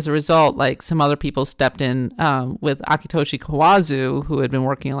a result, like some other people stepped in with Akitoshi Kawazu, who had been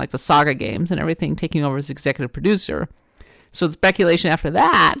working on like the Saga games and everything, taking over as executive producer. So the speculation after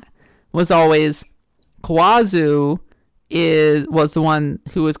that was always Kawazu was the one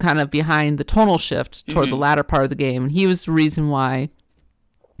who was kind of behind the tonal shift toward the latter part of the game, and he was the reason why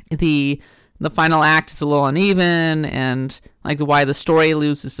the final act is a little uneven, and like why the story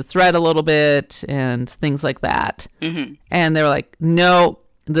loses the thread a little bit, and things like that. Mm-hmm. And they were like, no,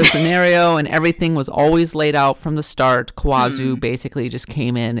 the scenario and everything was always laid out from the start. Kawazu basically just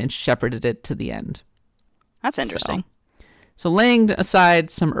came in and shepherded it to the end. That's interesting. So laying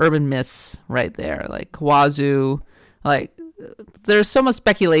aside some urban myths right there, like Kawazu, like there's so much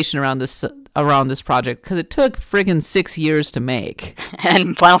speculation around this project because it took friggin' 6 years to make.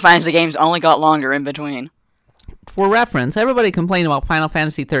 And Final Fantasy games only got longer in between. For reference, everybody complained about Final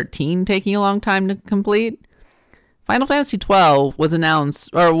Fantasy 13 taking a long time to complete. Final Fantasy 12 was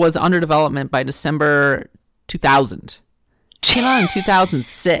announced or was under development by December 2000. It came out in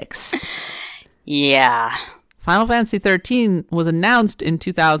 2006. Yeah. Final Fantasy 13 was announced in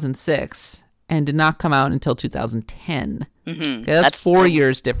 2006 and did not come out until 2010. Mm-hmm. Okay, that's 4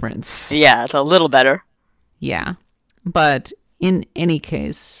 years difference. Yeah, it's a little better. Yeah. But in any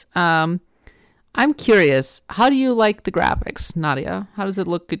case, I'm curious, how do you like the graphics, Nadia? How does it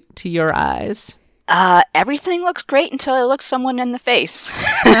look to your eyes? Everything looks great until I look someone in the face.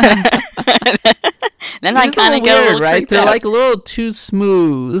 Then I kind of get a little right? They're like a little too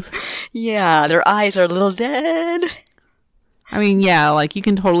smooth. Yeah, their eyes are a little dead. I mean, yeah, like you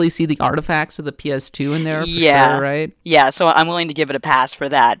can totally see the artifacts of the PS2 in there, for sure, right? Yeah, so I'm willing to give it a pass for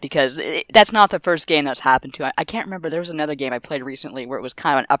that because that's not the first game that's happened to. I can't remember. There was another game I played recently where it was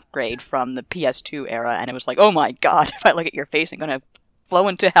kind of an upgrade from the PS2 era, and it was like, oh my god, if I look at your face, I'm going to flow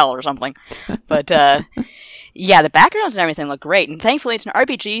into hell or something. But yeah, the backgrounds and everything look great, and thankfully it's an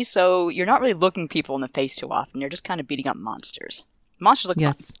RPG, so you're not really looking people in the face too often. You're just kind of beating up monsters. Monsters look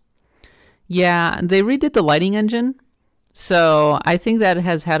fun. Yeah, they redid the lighting engine. So I think that it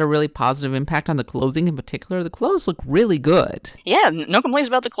has had a really positive impact on the clothing in particular. The clothes look really good. Yeah, no complaints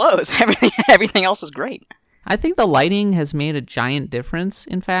about the clothes. Everything else is great. I think the lighting has made a giant difference,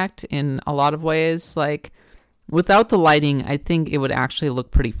 in fact, in a lot of ways. Like, without the lighting, I think it would actually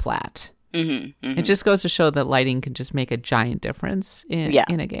look pretty flat. It just goes to show that lighting can just make a giant difference in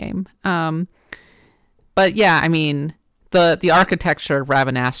a game. But yeah, I mean, the architecture of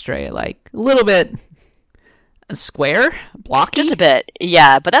Rabanastre, like a little bit square, blocky, just a bit,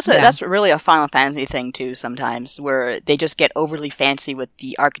 yeah. But that's really a Final Fantasy thing too. Sometimes where they just get overly fancy with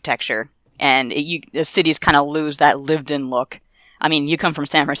the architecture, and the cities kind of lose that lived-in look. I mean, you come from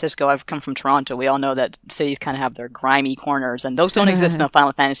San Francisco, I've come from Toronto. We all know that cities kind of have their grimy corners, and those don't exist in the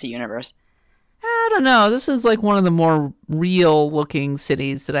Final Fantasy universe. I don't know. This is like one of the more real-looking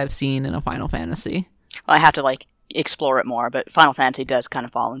cities that I've seen in a Final Fantasy. Well, I have to explore it more, but Final Fantasy does kind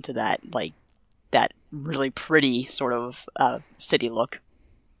of fall into that that really pretty sort of city look.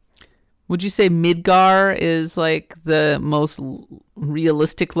 Would you say Midgar is like the most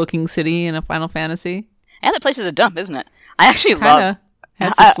realistic looking city in a Final Fantasy? And that place is a dump, isn't it? I actually has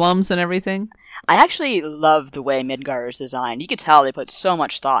the slums and everything. I actually love the way Midgar is designed. You could tell they put so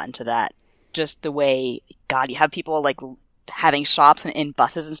much thought into that. Just the way, God, you have people having shops in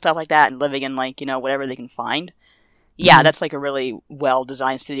buses and stuff like that, and living in whatever they can find. Yeah, that's like a really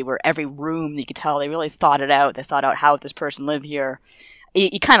well-designed city where every room, you could tell they really thought it out. They thought out how this person lived here.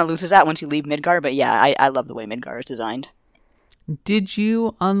 It kind of loses that once you leave Midgar, but yeah, I love the way Midgar is designed. Did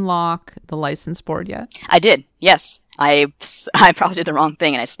you unlock the license board yet? I did, yes. I probably did the wrong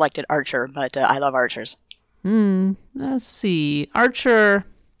thing and I selected Archer, but I love Archers. Let's see. Archer,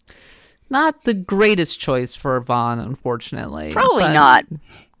 not the greatest choice for Vaughn, unfortunately. Probably not.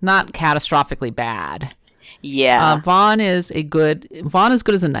 Not catastrophically bad. Yeah. Vaughn is good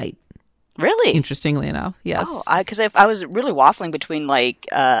as a knight. Really? Interestingly enough, yes. Oh, because I was really waffling between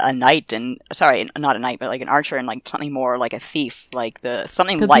a knight and not a knight, but like an archer and like something more like a thief,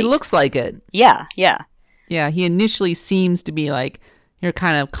 something light. Because he looks like it. Yeah. Yeah, he initially seems to be like your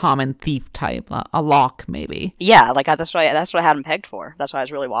kind of common thief type, a lock maybe. Yeah, that's what I had him pegged for. That's why I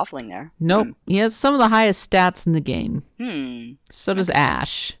was really waffling there. Nope, he has some of the highest stats in the game. So does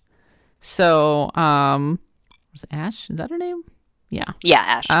Ash. So, was it Ash? Is that her name? Yeah. Yeah,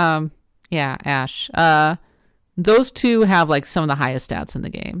 Ash. Yeah, Ash. Those two have some of the highest stats in the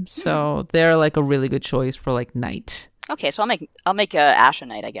game, so they're a really good choice for knight. Okay, so I'll make Ash a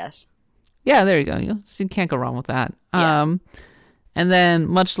knight, I guess. Yeah, there you go. You can't go wrong with that. Yeah. And then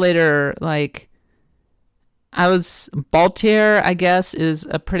much later, Baltier, I guess, is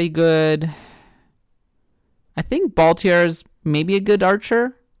a pretty good. I think Baltier is maybe a good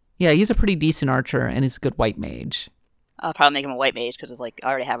archer. Yeah, he's a pretty decent archer, and he's a good white mage. I'll probably make him a white mage because I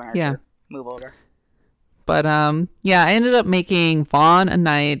already have an archer move over. But I ended up making Vaughn a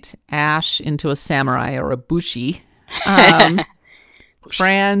knight, Ash into a samurai or a bushi.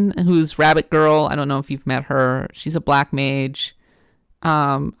 Fran, who's Rabbit Girl, I don't know if you've met her. She's a black mage.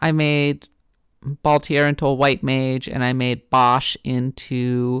 I made Baltier into a white mage, and I made Bosch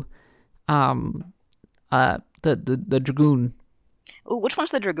into the dragoon. Ooh, which one's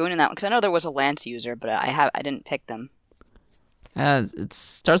the dragoon in that one? Because I know there was a lance user, but I didn't pick them. It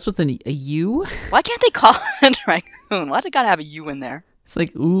starts with a U. Why can't they call it a dragoon? Why's it gotta have a U in there? It's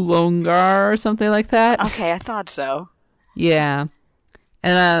like Oolongar or something like that. Okay, I thought so. Yeah.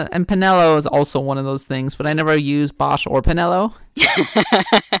 And Pinello is also one of those things, but I never used Bosch or Pinello.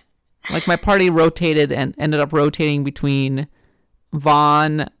 My party rotated and ended up rotating between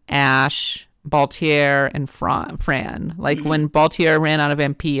Vaughn, Ash, Baltier, and Fran. When Baltier ran out of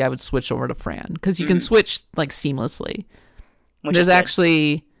MP, I would switch over to Fran because you can switch seamlessly. It's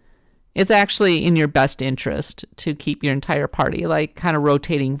actually in your best interest to keep your entire party kind of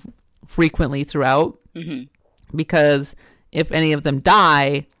rotating frequently throughout, because if any of them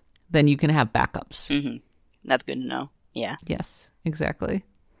die, then you can have backups. That's good to know. Yeah. Yes, exactly.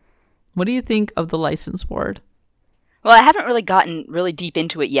 What do you think of the license board? Well, I haven't really gotten really deep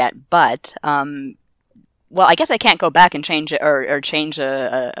into it yet, but I guess I can't go back and change it or change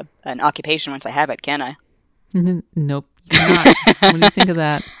an occupation once I have it, can I? Nope, you're not. What do you think of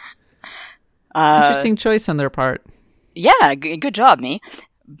that? Interesting choice on their part. Yeah, good job, me.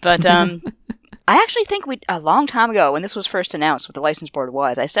 But I actually think a long time ago, when this was first announced, what the license board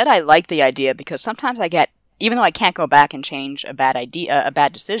was, I said I liked the idea because sometimes even though I can't go back and change a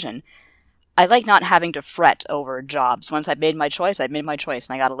bad decision, I like not having to fret over jobs. Once I've made my choice, and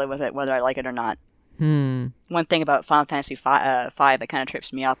I got to live with it whether I like it or not. One thing about Final Fantasy V that kind of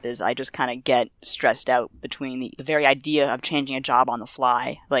trips me up is I just kind of get stressed out between the very idea of changing a job on the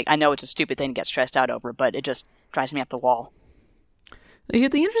fly. I know it's a stupid thing to get stressed out over, but it just drives me up the wall. The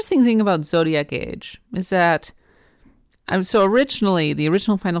interesting thing about Zodiac Age is that originally, the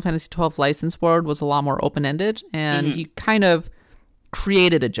original Final Fantasy XII license board was a lot more open-ended, and you kind of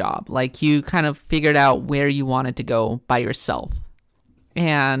created a job. You kind of figured out where you wanted to go by yourself.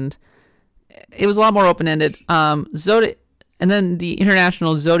 And it was a lot more open-ended. And then the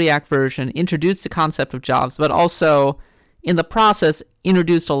international Zodiac version introduced the concept of jobs, but also in the process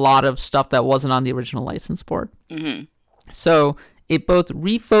introduced a lot of stuff that wasn't on the original license board. Mm-hmm. So it both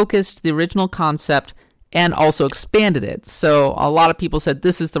refocused the original concept and also expanded it. So a lot of people said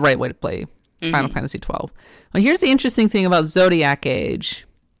this is the right way to play Final Fantasy XII. Well, here's the interesting thing about Zodiac Age.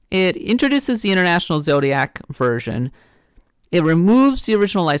 It introduces the international Zodiac version. It removes the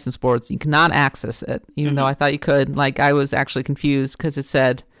original license boards. You cannot access it, even though I thought you could. Like, I was actually confused because it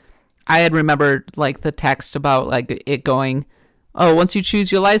said, I had remembered, like, the text about, like, it going, oh, once you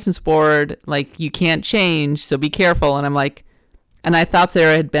choose your license board, like, you can't change, so be careful. And I'm like, and I thought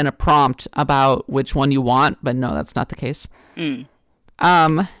there had been a prompt about which one you want, but no, that's not the case.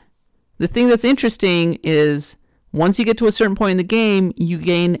 The thing that's interesting is once you get to a certain point in the game, you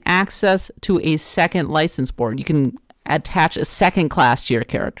gain access to a second license board. You can attach a second class to your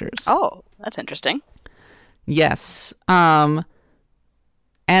characters. Oh, that's interesting. Yes. And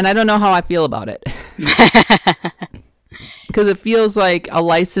I don't know how I feel about it. Because it feels like a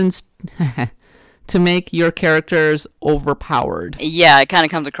license to make your characters overpowered. Yeah, it kind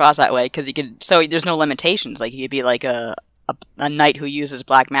of comes across that way because you could. So there's no limitations. Like you could be like a knight who uses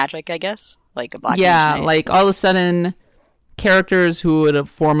black magic, I guess, like a black. Yeah, knight. like all of a sudden, characters who would have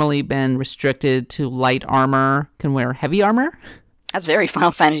formerly been restricted to light armor can wear heavy armor. That's very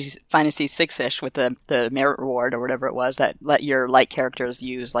Final Fantasy VI-ish with the merit reward or whatever it was that let your light characters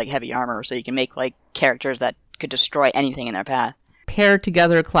use like heavy armor, so you can make like characters that could destroy anything in their path. Pair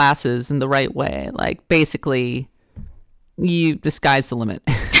together classes in the right way, like basically, the sky's the limit.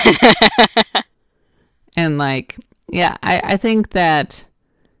 And like, yeah, I think that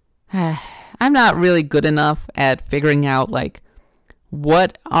I'm not really good enough at figuring out like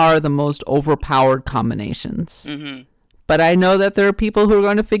what are the most overpowered combinations. Mm-hmm. But I know that there are people who are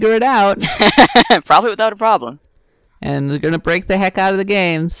going to figure it out. Probably without a problem. And they're going to break the heck out of the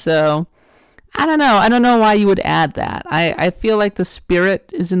game. So, I don't know. I don't know why you would add that. I feel like the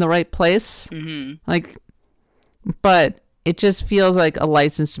spirit is in the right place. Mm-hmm. Like, but it just feels like a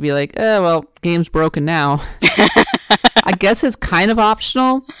license to be like, oh, well, game's broken now. I guess it's kind of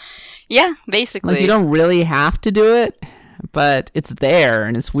optional. Yeah, basically. Like, you don't really have to do it, but it's there,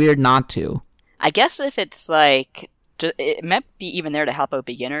 and it's weird not to. I guess if it's like... It might be even there to help out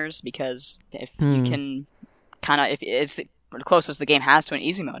beginners because if you can kind of, if it's the closest the game has to an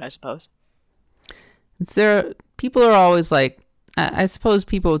easy mode, I suppose. People are always like, I suppose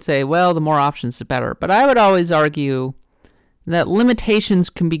people would say, well, the more options, the better. But I would always argue that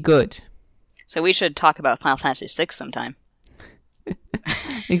limitations can be good. So we should talk about Final Fantasy VI sometime.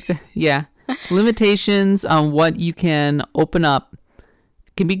 Yeah. Limitations on what you can open up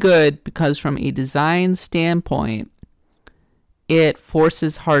can be good because from a design standpoint, it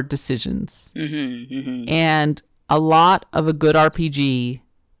forces hard decisions. Mm-hmm, mm-hmm. And a lot of a good RPG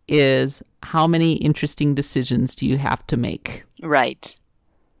is how many interesting decisions do you have to make? Right.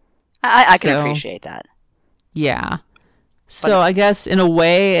 I can appreciate that. Yeah. So I guess in a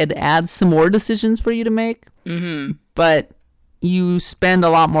way it adds some more decisions for you to make. Mm-hmm. But you spend a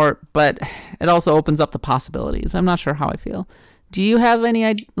lot more, but it also opens up the possibilities. I'm not sure how I feel. Do you have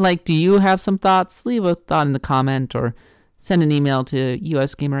do you have some thoughts? Leave a thought in the comment or send an email to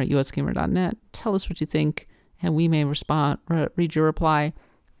usgamer@usgamer.net. Tell us what you think, and we may read your reply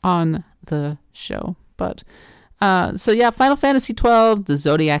on the show. But, so yeah, Final Fantasy XII, the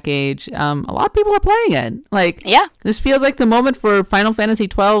Zodiac Age, a lot of people are playing it. Like, yeah, this feels like the moment for Final Fantasy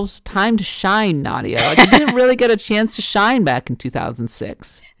XII's time to shine, Nadia. Like, it didn't really get a chance to shine back in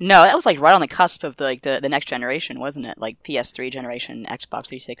 2006. No, that was like right on the cusp of the next generation, wasn't it? Like PS3 generation, Xbox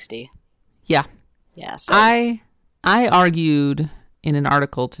 360. Yeah. Yeah, so... I argued in an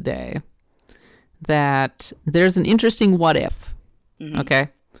article today that there's an interesting what if. Mm-hmm. Okay.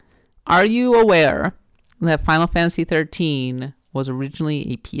 Are you aware that Final Fantasy XIII was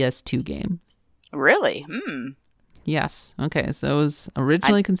originally a PS2 game? Really? Yes. Okay. So it was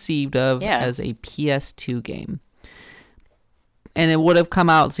originally conceived of as a PS2 game. And it would have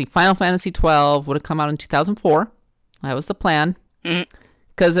come out, Final Fantasy XII would have come out in 2004. That was the plan.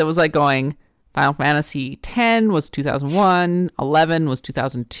 Because it was like going... Final Fantasy X was 2001, 11 was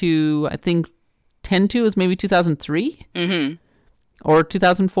 2002, I think 10-2 was maybe 2003? Mm-hmm. Or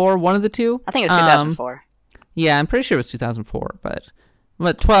 2004, one of the two? I think it was 2004. Yeah, I'm pretty sure it was 2004, but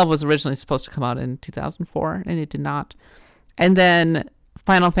 12 was originally supposed to come out in 2004, and it did not. And then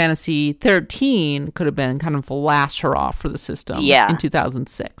Final Fantasy 13 could have been kind of the last hurrah for the system in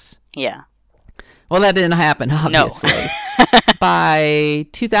 2006. Yeah. Well, that didn't happen, obviously. No. By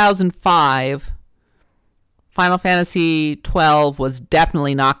 2005, Final Fantasy 12 was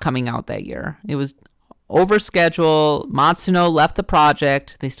definitely not coming out that year. It was over schedule. Matsuno left the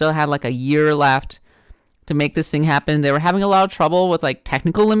project. They still had like a year left to make this thing happen. They were having a lot of trouble with like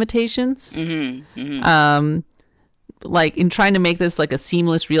technical limitations. Like in trying to make this like a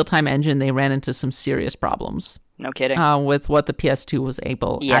seamless real-time engine, they ran into some serious problems. No kidding. With what the PS2 was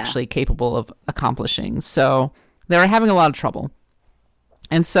actually capable of accomplishing. So they were having a lot of trouble.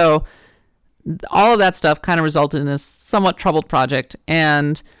 And so all of that stuff kind of resulted in a somewhat troubled project.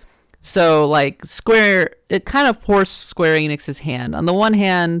 And so like it kind of forced Square Enix's hand. On the one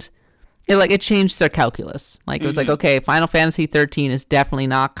hand, it changed their calculus. Like it was like, okay, Final Fantasy 13 is definitely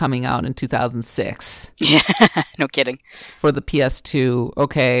not coming out in 2006. Yeah, no kidding. For the PS2.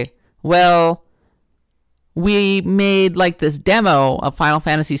 Okay, well, we made like this demo of Final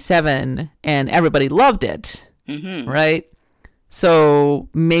Fantasy 7 and everybody loved it, right? So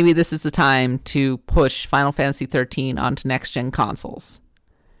maybe this is the time to push Final Fantasy 13 onto next-gen consoles.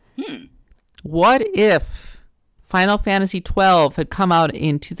 What if Final Fantasy 12 had come out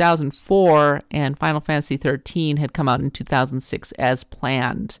in 2004 and Final Fantasy 13 had come out in 2006 as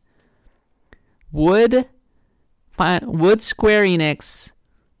planned? Would Square Enix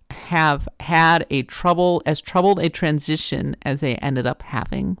have had troubled a transition as they ended up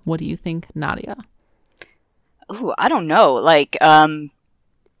having? What do you think, Nadia? Ooh, I don't know. Like, if I'm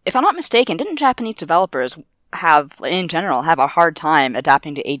not mistaken, didn't Japanese developers in general have a hard time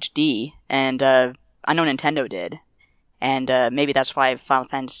adapting to HD? And I know Nintendo did. And maybe that's why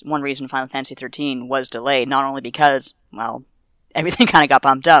one reason Final Fantasy 13 was delayed, not only because, well, everything kind of got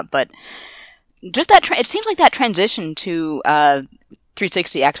bumped up, but just that it seems like that transition to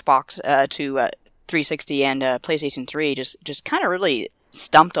 360 Xbox to 360 and PlayStation 3 just kind of really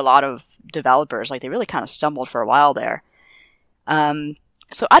stumped a lot of developers. Like, they really kind of stumbled for a while there.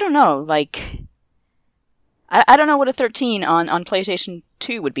 So I don't know, like, I don't know what a 13 on PlayStation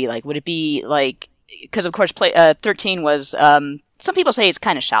 2 would be like. Would it be like, because of course 13 was, some people say it's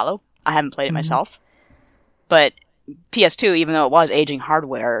kind of shallow. I haven't played it myself. But PS2, even though it was aging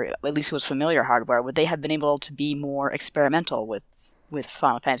hardware, at least it was familiar hardware, would they have been able to be more experimental with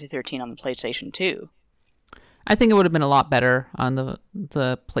Final Fantasy 13 on the PlayStation 2? I think it would have been a lot better on the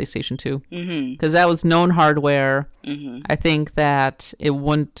PlayStation 2. Because that was known hardware. I think that it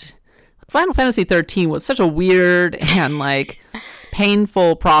wouldn't... Final Fantasy 13 was such a weird and like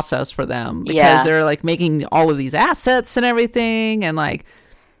painful process for them because they're like making all of these assets and everything, and like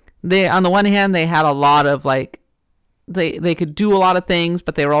they, on the one hand, they had a lot of like they could do a lot of things,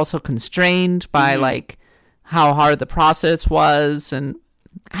 but they were also constrained by like how hard the process was, and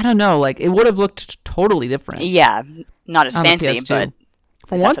I don't know, like it would have looked totally different. Yeah, not as fancy, but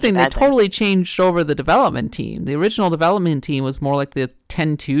for one thing, they totally changed over the development team. The original development team was more like the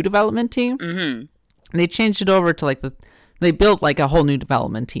 10-2 development team. And they changed it over to like they built like a whole new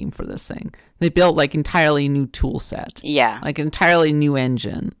development team for this thing. They built like entirely new tool set. Yeah. Like an entirely new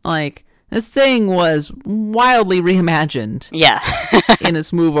engine. Like this thing was wildly reimagined. Yeah. in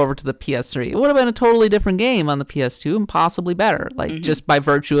its move over to the PS3. It would have been a totally different game on the PS2 and possibly better. Like just by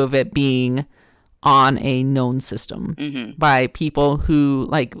virtue of it being on a known system by people who,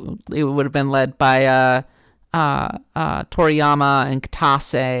 like, it would have been led by Toriyama and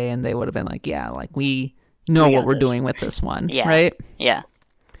Kitase, and they would have been like, yeah, like, we know what we're doing with this one, right? Yeah.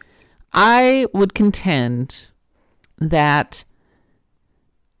 I would contend that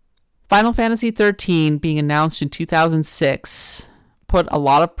Final Fantasy 13 being announced in 2006 put a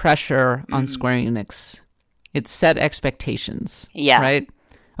lot of pressure on Square Enix. It set expectations, right?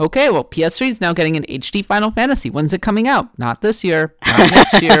 Okay, well, PS3 is now getting an HD Final Fantasy. When's it coming out? Not this year, not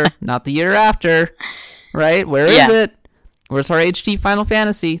next year, not the year after, right? Where is it? Where's our HD Final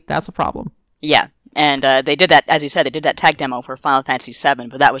Fantasy? That's a problem. Yeah, and they did that, as you said, they did that tech demo for Final Fantasy VII,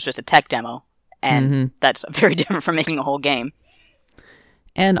 but that was just a tech demo, and that's very different from making a whole game.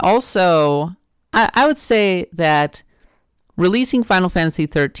 And also, I would say that releasing Final Fantasy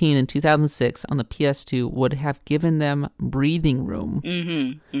 13 in 2006 on the PS2 would have given them breathing room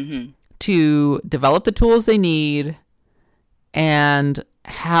to develop the tools they need and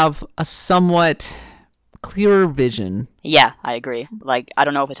have a somewhat clearer vision. Yeah, I agree. Like, I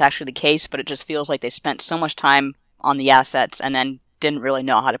don't know if it's actually the case, but it just feels like they spent so much time on the assets and then didn't really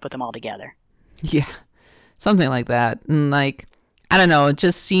know how to put them all together. Yeah, something like that. And like, I don't know, it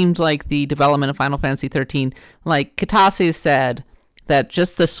just seemed like the development of Final Fantasy 13, like Kitase said, that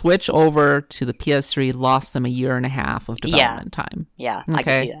just the switch over to the PS3 lost them a year and a half of development time. Yeah, okay. I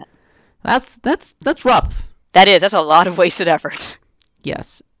can see that. That's rough. That's a lot of wasted effort.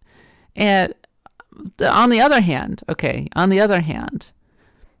 Yes. And on the other hand,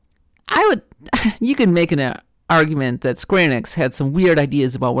 You can make an argument that Square Enix had some weird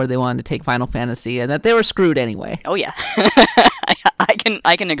ideas about where they wanted to take Final Fantasy, and that they were screwed anyway. Oh yeah,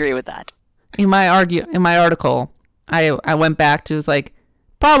 I can agree with that. In my article, I went back to, it was like,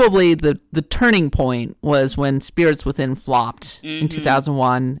 probably the turning point was when Spirits Within flopped in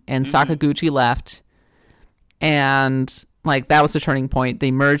 2001 and Sakaguchi left, and like that was the turning point.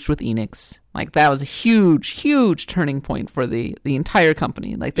 They merged with Enix. Like that was a huge turning point for the entire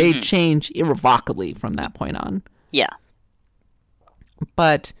company. Like they changed irrevocably from that point on. Yeah.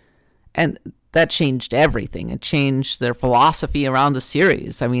 And that changed everything. It changed their philosophy around the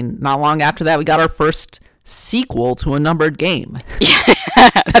series. I mean, not long after that, we got our first sequel to a numbered game. Yeah,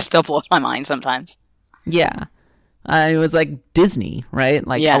 that still blows my mind sometimes. Yeah. It was like Disney, right?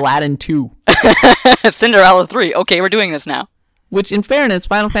 Like Aladdin 2. Cinderella 3. Okay, we're doing this now. Which, in fairness,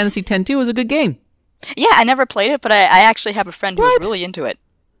 Final Fantasy X-2 was a good game. Yeah, I never played it, but I actually have a friend who was really into it.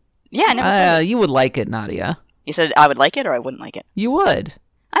 Yeah, I never played it. You would like it, Nadia. You said I would like it or I wouldn't like it? You would.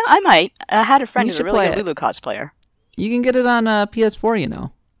 I might. I had a friend You who's a should really play good Lulu cosplayer. You can get it on PS4, you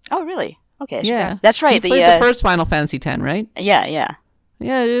know. Oh, really? Okay. Yeah. That's right. You played the first Final Fantasy X, right? Yeah.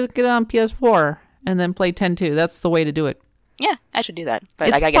 Yeah, you get it on PS4 and then play 10-2. That's the way to do it. Yeah, I should do that. But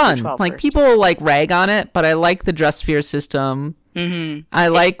It's I gotta fun. get through 12 like first. people like rag on it, but I like the dress sphere system. Mm-hmm. I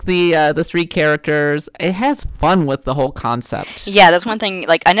like the three characters. It has fun with the whole concept. Yeah, that's one thing.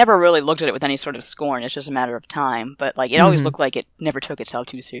 Like, I never really looked at it with any sort of scorn. It's just a matter of time. But like, it always looked like it never took itself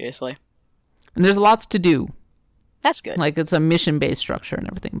too seriously. And there's lots to do. That's good. Like, it's a mission-based structure and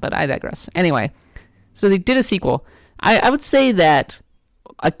everything. But I digress. Anyway, so they did a sequel. I would say that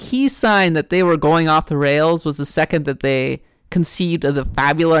a key sign that they were going off the rails was the second that they conceived of the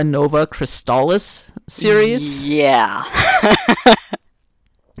Fabula Nova Crystallis series. Yeah.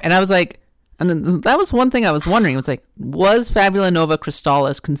 And I was like, and that was one thing I was wondering. It was like, was Fabula Nova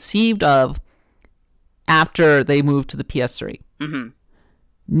Crystallis conceived of after they moved to the PS3? Mm-hmm.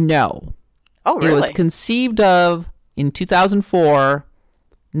 No. Oh, really? It was conceived of in 2004,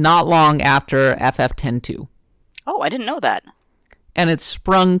 not long after FF102. Oh, I didn't know that. And it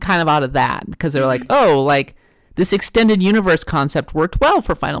sprung kind of out of that because they're like, oh, like this extended universe concept worked well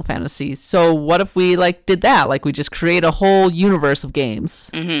for Final Fantasy. So what if we like did that? Like we just create a whole universe of games.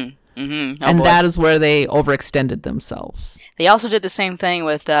 Mm-hmm. Mm-hmm. Oh, and boy. that is where they overextended themselves. They also did the same thing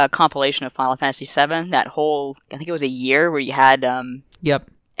with compilation of Final Fantasy VII. That whole, I think it was a year where you had Yep.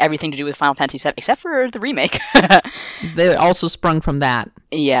 everything to do with Final Fantasy VII, except for the remake. They also sprung from that.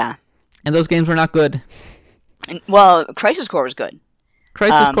 Yeah. And those games were not good. Well, Crisis Core was good.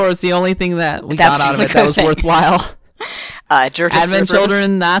 Crisis Core is the only thing that we got out of it that was worthwhile. Advent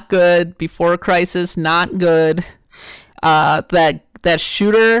Children, not good. Before Crisis, not good. That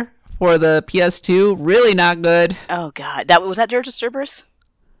shooter for the PS2, really not good. Oh god, was that Dirge of Cerberus?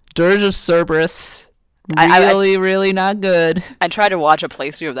 Dirge of Cerberus, really not good. I tried to watch a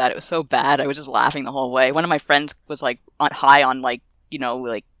playthrough of that. It was so bad. I was just laughing the whole way. One of my friends was like high on like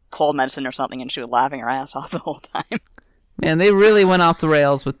cold medicine or something, and she was laughing her ass off the whole time. Man, they really went off the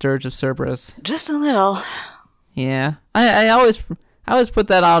rails with Dirge of Cerberus. Just a little. Yeah, I always put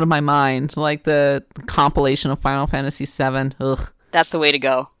that out of my mind, like the compilation of Final Fantasy VII. Ugh. That's the way to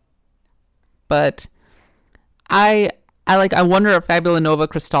go. But I wonder if Fabula Nova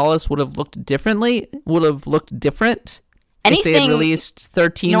Crystallis would have looked different if they had released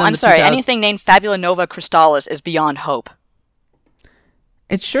 13. No, I'm sorry. Anything named Fabula Nova Crystallis is beyond hope.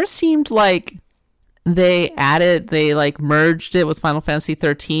 It sure seemed like they merged it with Final Fantasy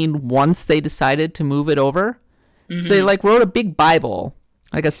 13 once they decided to move it over. Mm-hmm. So they wrote a big Bible,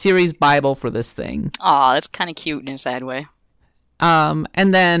 like a series Bible for this thing. Aw, that's kind of cute in a sad way. And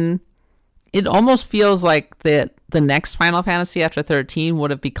then it almost feels like the next Final Fantasy after 13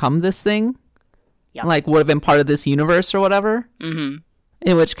 would have become this thing. Yeah. Like would have been part of this universe or whatever. Mm-hmm.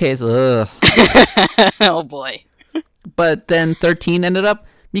 In which case, ugh. Oh boy. But then 13 ended up,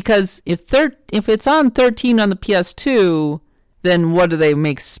 because if it's on 13 on the PS2, then what do they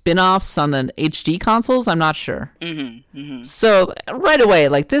make spin-offs on the HD consoles? I'm not sure. Mm-hmm, mm-hmm. So right away,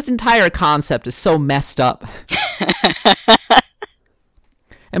 like this entire concept is so messed up.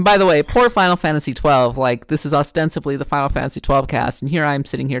 And by the way, poor Final Fantasy 12. Like this is ostensibly the Final Fantasy 12 cast, and here I'm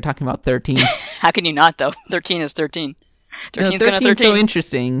sitting here talking about 13. How can you not though? 13 is 13. 13 is so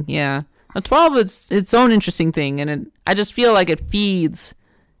interesting. Yeah. 12 is its own interesting thing, and I just feel like it feeds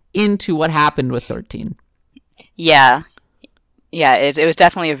into what happened with 13. Yeah. Yeah, it was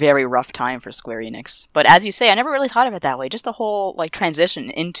definitely a very rough time for Square Enix. But as you say, I never really thought of it that way. Just the whole transition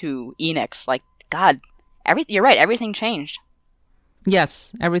into Enix. Like, God, you're right, everything changed.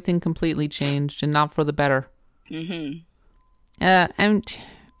 Yes, everything completely changed, and not for the better. Mm-hmm. And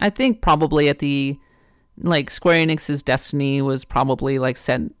I think probably at the, like, Square Enix's destiny was probably, like,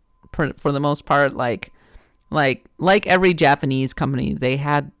 set for the most part, like every Japanese company, they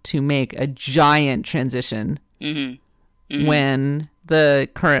had to make a giant transition when the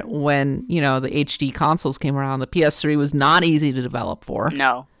HD consoles came around. The PS3 was not easy to develop for.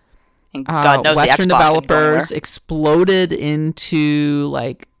 No. And God knows Western the Xbox developers exploded into,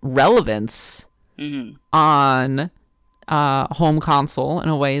 like, relevance on home console in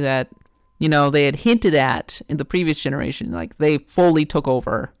a way that, they had hinted at in the previous generation. Like, they fully took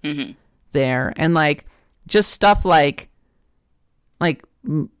over there. And, like, just stuff like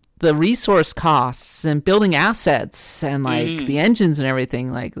the resource costs and building assets and, like, the engines and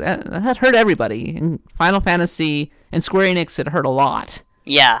everything, like, that hurt everybody. And Final Fantasy and Square Enix, it hurt a lot.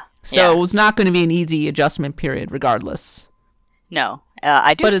 Yeah. So it was not going to be an easy adjustment period regardless. No.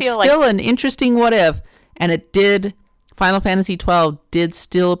 I do feel like... But it's still an interesting what if, and it did... Final Fantasy XII did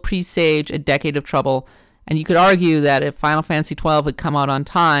still presage a decade of trouble, and you could argue that if Final Fantasy XII had come out on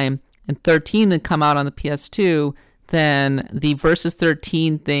time and 13 had come out on the PS2, then the Versus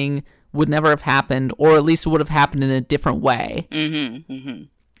 13 thing would never have happened, or at least it would have happened in a different way.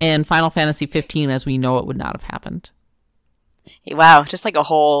 And Final Fantasy 15, as we know it, would not have happened. Wow, just like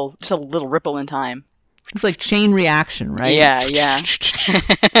just a little ripple in time. It's like chain reaction, right? Yeah.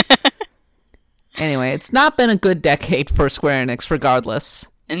 Anyway, it's not been a good decade for Square Enix, regardless.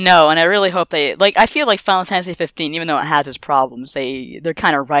 No, and I really hope they... Like, I feel like Final Fantasy 15, even though it has its problems, they're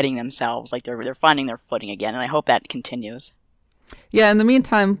kind of righting themselves. Like, they're finding their footing again, and I hope that continues. Yeah, in the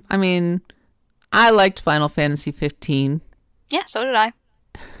meantime, I mean, I liked Final Fantasy 15. Yeah, so did I.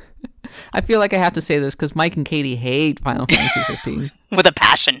 I feel like I have to say this, because Mike and Katie hate Final Fantasy 15. With a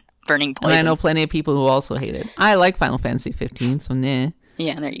passion. Burning poison. And I know plenty of people who also hate it. I like Final Fantasy 15, so nah.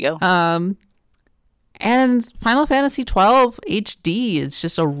 Yeah, there you go. And Final Fantasy 12 HD is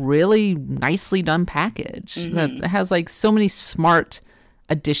just a really nicely done package that has, like, so many smart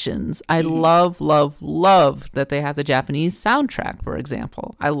additions. I love that they have the Japanese soundtrack, for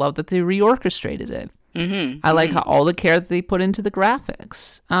example. I love that they reorchestrated it. I like how all the care that they put into the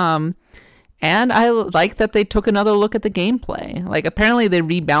graphics. And I like that they took another look at the gameplay. Like, apparently they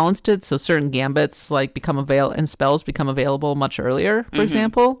rebalanced it so certain gambits, like, and spells become available much earlier, for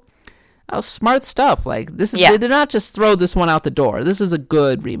example. Oh, smart stuff. Like, this is, they did not just throw this one out the door. This is a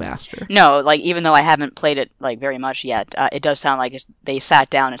good remaster. No, like, even though I haven't played it, like, very much yet, it does sound like they sat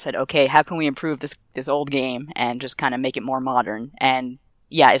down and said, okay, how can we improve this old game and just kind of make it more modern? And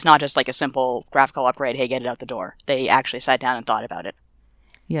yeah, it's not just like a simple graphical upgrade, hey, get it out the door. They actually sat down and thought about it.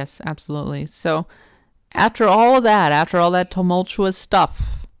 Yes, absolutely. So after all that tumultuous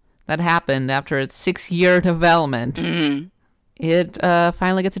stuff that happened after its 6-year development, it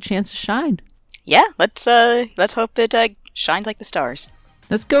finally gets a chance to shine. Yeah, let's hope it shines like the stars.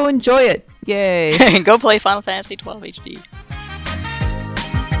 Let's go enjoy it. Yay. Go play Final Fantasy XII HD.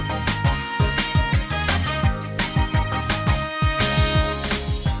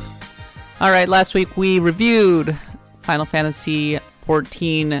 All right, last week we reviewed Final Fantasy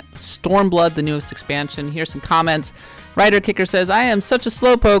XIV Stormblood, the newest expansion. Here's some comments. Writer Kicker says, I am such a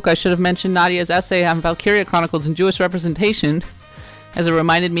slowpoke, I should have mentioned Nadia's essay on Valkyria Chronicles and Jewish representation, as it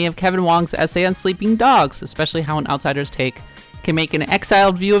reminded me of Kevin Wong's essay on sleeping dogs, especially how an outsider's take can make an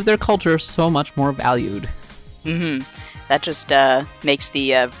exiled view of their culture so much more valued. That just makes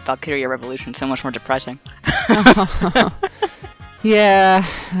the Valkyria Revolution so much more depressing. Yeah,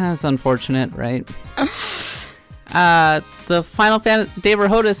 that's unfortunate, right? The Final Fantasy... Dave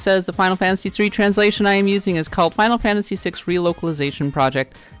Rahoda says the Final Fantasy III translation I am using is called Final Fantasy VI Relocalization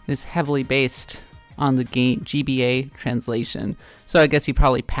Project. It is heavily based on the game GBA translation. So I guess he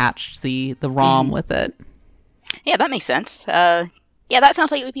probably patched the ROM with it. Yeah, that makes sense. Yeah, that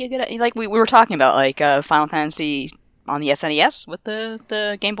sounds like it would be a good... Like we were talking about, like Final Fantasy on the SNES with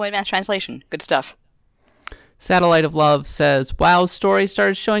the Game Boy Advance translation. Good stuff. Satellite of Love says, WoW's story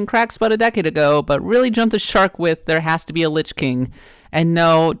started showing cracks about a decade ago, but really jumped the shark with there has to be a Lich King. And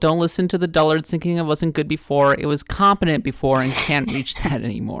no, don't listen to the dullards thinking it wasn't good before. It was competent before and can't reach that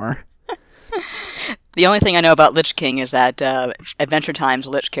anymore. The only thing I know about Lich King is that Adventure Time's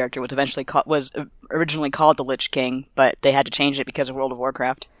Lich character was originally called the Lich King, but they had to change it because of World of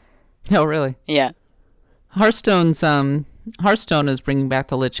Warcraft. Oh, really? Yeah. Hearthstone is bringing back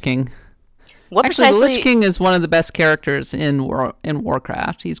the Lich King. Actually, the Lich King is one of the best characters in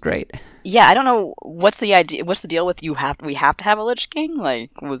Warcraft. He's great. Yeah, I don't know what's the idea. What's the deal with we have to have a Lich King?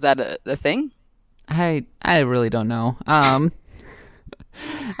 Like, was that a thing? I really don't know. I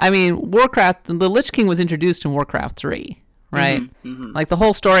mean, Warcraft. The Lich King was introduced in Warcraft 3, right? Like the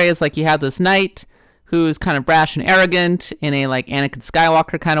whole story is like you have this knight who's kind of brash and arrogant in a like Anakin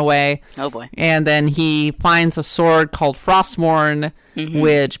Skywalker kind of way. Oh boy. And then he finds a sword called Frostmourne,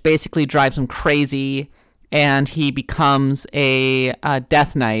 which basically drives him crazy, and he becomes a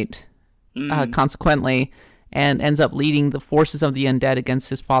Death Knight, consequently, and ends up leading the forces of the undead against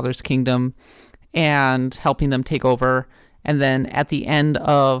his father's kingdom and helping them take over. And then at the end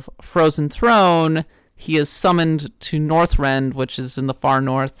of Frozen Throne, he is summoned to Northrend, which is in the far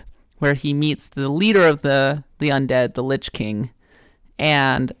north, where he meets the leader of the undead, the Lich King,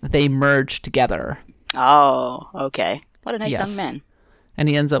 and they merge together. Oh, okay. What a nice young man. And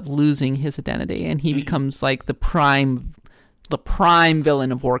he ends up losing his identity, and he becomes like the prime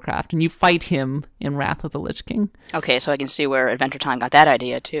villain of Warcraft, and you fight him in Wrath of the Lich King. Okay, so I can see where Adventure Time got that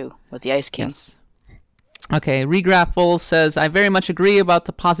idea, too, with the Ice King. Yes. Okay, Regraphful says, I very much agree about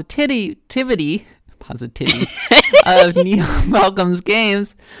the positivity of Neil Malcolm's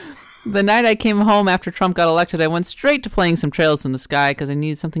games. The night I came home after Trump got elected, I went straight to playing some Trails in the Sky because I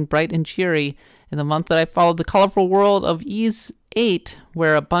needed something bright and cheery. In the month that I followed the colorful world of XII,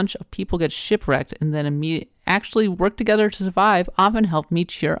 where a bunch of people get shipwrecked and then actually work together to survive, often helped me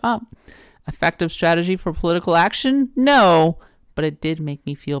cheer up. Effective strategy for political action? No, but it did make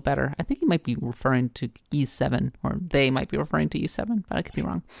me feel better. I think he might be referring to XII, or they might be referring to XII, but I could be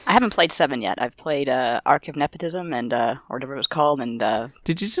wrong. I haven't played 7 yet. I've played Arc of Nepotism and or whatever it was called, and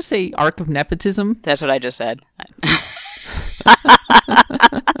Did you just say Arc of Nepotism? That's what I just said.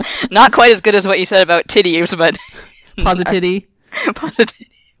 Not quite as good as what you said about titties, but Positivity.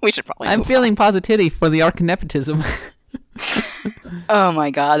 Positivity. We should probably. I'm feeling positivity for the Arc of Nepotism. Oh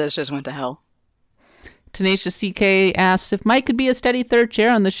my god, this just went to hell. Tenacious CK asks if Mike could be a steady third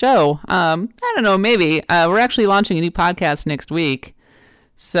chair on the show. I don't know, maybe. We're actually launching a new podcast next week.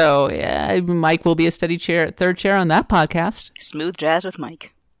 So Mike will be a steady third chair on that podcast. Smooth jazz with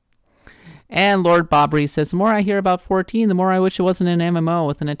Mike. And Lord Bobry says, the more I hear about 14, the more I wish it wasn't an MMO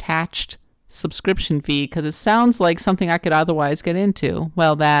with an attached subscription fee, because it sounds like something I could otherwise get into.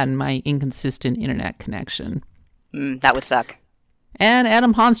 Well, that and my inconsistent internet connection. That would suck. And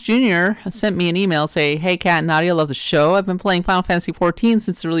Adam Hans Jr. sent me an email saying, hey, Kat and Nadia, love the show. I've been playing Final Fantasy XIV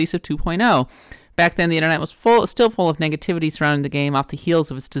since the release of 2.0. Back then, the internet was still full of negativity surrounding the game off the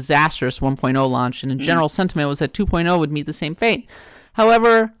heels of its disastrous 1.0 launch, and the general sentiment was that 2.0 would meet the same fate.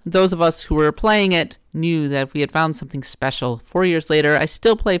 However, those of us who were playing it knew that if we had found something special. 4 years later, I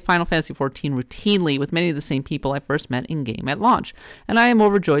still play Final Fantasy XIV routinely with many of the same people I first met in-game at launch, and I am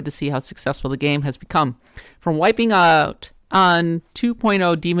overjoyed to see how successful the game has become. From wiping out on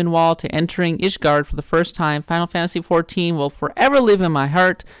 2.0 Demon Wall to entering Ishgard for the first time, Final Fantasy XIV will forever live in my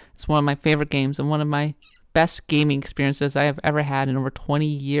heart. It's one of my favorite games and one of my best gaming experiences I have ever had in over 20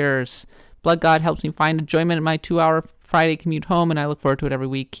 years. Blood God helps me find enjoyment in my 2-hour Friday commute home, and I look forward to it every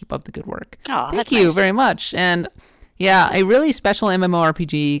week. Keep up the good work. Oh, Thank you very much. And yeah, a really special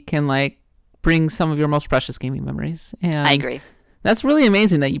MMORPG can like bring some of your most precious gaming memories. And I agree. That's really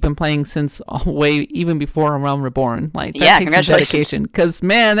amazing that you've been playing since way even before A Realm Reborn. Like, that yeah, takes some dedication. Because,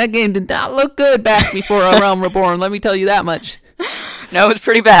 man, that game did not look good back before A Realm Reborn. Let me tell you that much. No, it's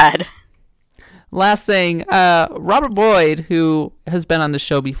pretty bad. Last thing, Robert Boyd, who has been on the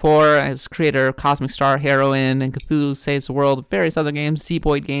show before as creator of Cosmic Star Heroine and Cthulhu Saves the World, various other games,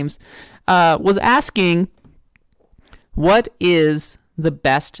 Z-Boyd games, was asking, what is the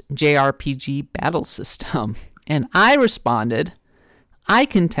best JRPG battle system? And I responded, I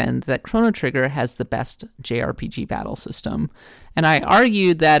contend that Chrono Trigger has the best JRPG battle system. And I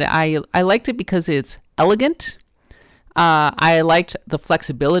argued that I liked it because it's elegant. I liked the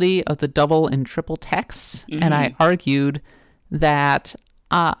flexibility of the double and triple texts. And I argued that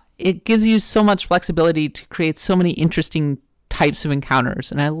it gives you so much flexibility to create so many interesting types of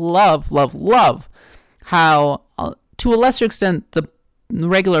encounters. And I love, love, love how, to a lesser extent, the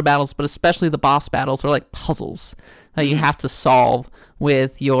regular battles, but especially the boss battles, are like puzzles that you have to solve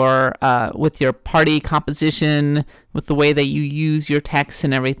with your party composition, with the way that you use your text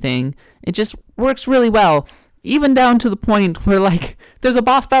and everything. It just works really well, even down to the point where like there's a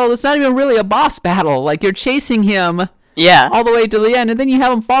boss battle that's not even really a boss battle. Like you're chasing him all the way to the end, and then you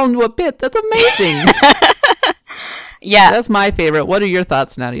have him fall into a pit. That's amazing. Yeah, that's my favorite. What are your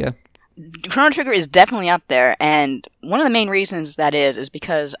thoughts, Nadia? Chrono Trigger is definitely up there, and one of the main reasons that is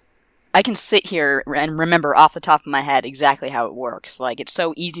because I can sit here and remember off the top of my head exactly how it works. Like, it's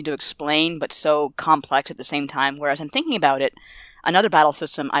so easy to explain, but so complex at the same time, whereas I'm thinking about it, another battle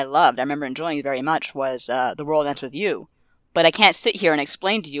system I loved, I remember enjoying it very much, was The World Ends With You. But I can't sit here and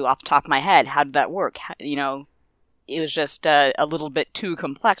explain to you off the top of my head, how did that work? You know, it was just a little bit too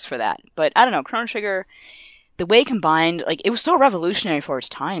complex for that. But I don't know, Chrono Trigger, the way combined, like, it was so revolutionary for its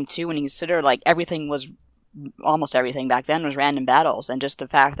time, too, when you consider, like, almost everything back then was random battles, and just the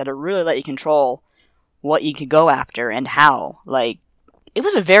fact that it really let you control what you could go after and how. Like, it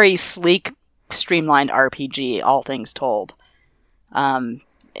was a very sleek, streamlined RPG, all things told.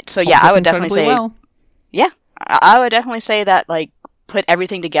 So yeah, I would definitely say, I would definitely say that, like, put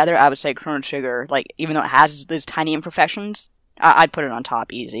everything together, I would say Chrono Trigger, like, even though it has these tiny imperfections, I'd put it on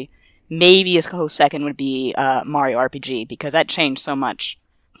top easy. Maybe a close second would be Mario RPG, because that changed so much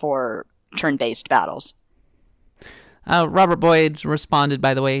for turn-based battles. Robert Boyd responded,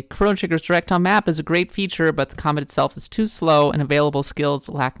 by the way, Chrono Trigger's Direct on Map is a great feature, but the combat itself is too slow and available skills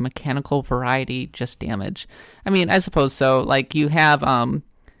lack mechanical variety, just damage. I mean, I suppose so. Like, you have,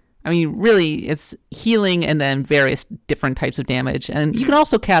 really, it's healing and then various different types of damage. And you can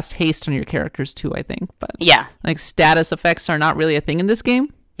also cast haste on your characters, too, I think. But, yeah. Like, status effects are not really a thing in this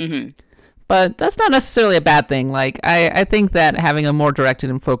game. Mm-hmm. But that's not necessarily a bad thing. Like, I think that having a more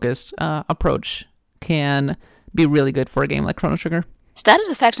directed and focused approach can be really good for a game like Chrono Trigger. Status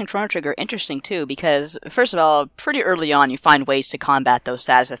effects in Chrono Trigger are interesting too, because first of all, pretty early on you find ways to combat those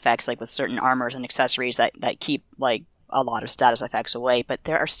status effects, like with certain armors and accessories that keep like a lot of status effects away. But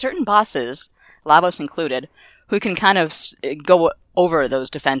there are certain bosses, Lavos included, who can kind of go over those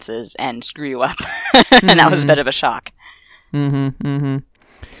defenses and screw you up. And that was a bit of a shock.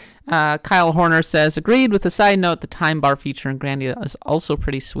 Kyle Horner says, agreed with the side note, the time bar feature in Grandia is also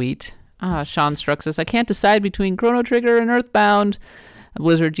pretty sweet. Sean Struck says, I can't decide between Chrono Trigger and Earthbound.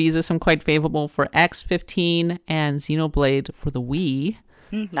 Blizzard Jesus, I'm quite favorable for XIV and Xenoblade for the Wii.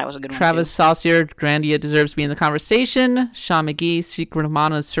 That was a good one. Travis Saucier, Grandia deserves to be in the conversation. Sean McGee, Secret of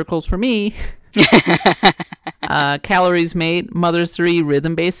Mana circles for me. Calories Mate, Mother 3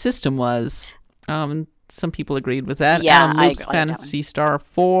 rhythm-based system was. Some people agreed with that. Yeah, Adam Luke's Fantasy Star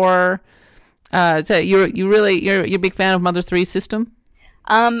 4. So you're a big fan of Mother 3 system?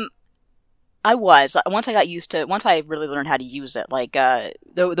 I was. Once I really learned how to use it, like,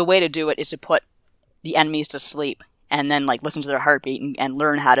 the way to do it is to put the enemies to sleep and then, like, listen to their heartbeat and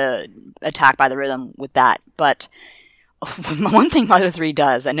learn how to attack by the rhythm with that. But one thing Mother 3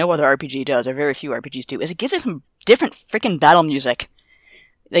 does that no other RPG does, or very few RPGs do, is it gives you some different freaking battle music.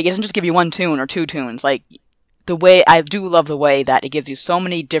 Like, it doesn't just give you one tune or two tunes. Like, I do love the way that it gives you so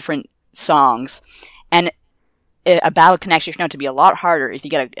many different songs, and a battle can actually turn out to be a lot harder if you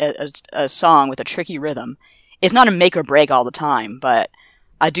get a song with a tricky rhythm. It's not a make or break all the time, but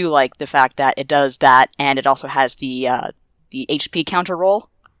I do like the fact that it does that, and it also has the HP counter roll,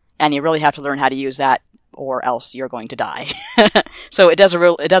 and you really have to learn how to use that, or else you're going to die. So it does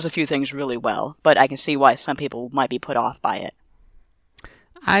a few things really well, but I can see why some people might be put off by it.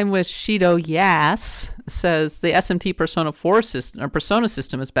 I'm with Shido Yas, says the SMT Persona 4 system, or Persona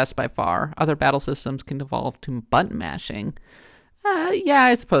system is best by far. Other battle systems can devolve to button mashing. Yeah,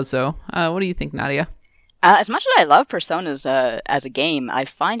 I suppose so. What do you think, Nadia? As much as I love Personas as a game, I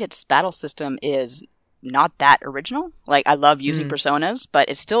find its battle system is not that original. Like, I love using Personas, but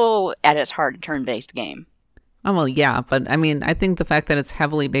it's still, at its heart, a turn-based game. Oh, well, yeah, but I mean, I think the fact that it's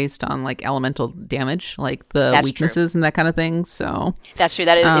heavily based on, like, elemental damage, like the That's weaknesses true. And that kind of thing, so... That's true.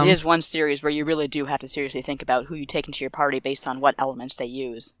 It is one series where you really do have to seriously think about who you take into your party based on what elements they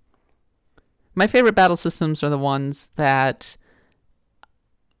use. My favorite battle systems are the ones that,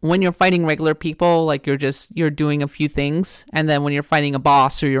 when you're fighting regular people, like, you're doing a few things, and then when you're fighting a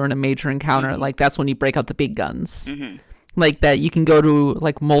boss or you're in a major encounter, like, that's when you break out the big guns. Mm-hmm. Like, that you can go to,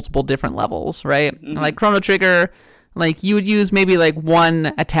 like, multiple different levels, right? Mm-hmm. Like, Chrono Trigger, like, you would use maybe, like,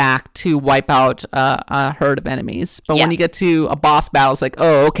 one attack to wipe out a herd of enemies. But when you get to a boss battle, it's like,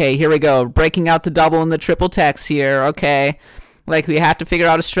 oh, okay, here we go. Breaking out the double and the triple text here, okay. Like, we have to figure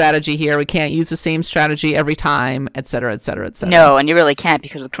out a strategy here. We can't use the same strategy every time, et cetera, et cetera, et cetera. No, and you really can't,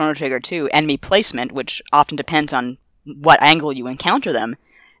 because with Chrono Trigger 2, enemy placement, which often depends on what angle you encounter them,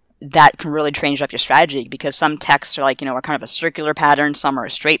 that can really change up your strategy, because some texts are like, are kind of a circular pattern, some are a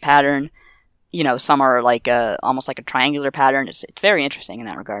straight pattern, some are like almost like a triangular pattern. It's very interesting in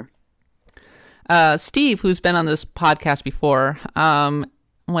that regard. Steve, who's been on this podcast before,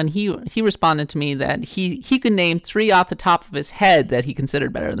 when he responded to me that he could name 3 off the top of his head that he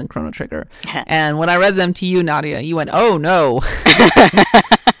considered better than Chrono Trigger. And when I read them to you, Nadia, you went, oh no.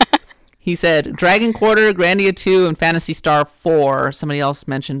 He said Dragon Quarter, Grandia 2, and Phantasy Star 4. Somebody else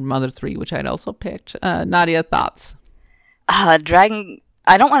mentioned Mother 3, which I'd also picked. Nadia, thoughts? Dragon...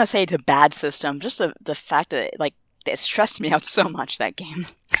 I don't want to say it's a bad system, just the fact that it stressed me out so much, that game.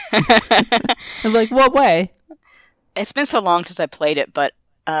 Like, what way? It's been so long since I played it, but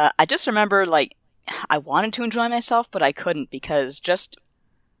I just remember, I wanted to enjoy myself, but I couldn't, because just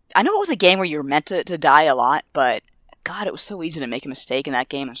I know it was a game where you were meant to die a lot, but God, it was so easy to make a mistake in that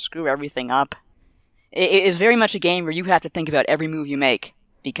game and screw everything up. It is very much a game where you have to think about every move you make,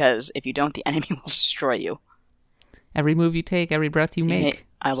 because if you don't, the enemy will destroy you. Every move you take, every breath you make.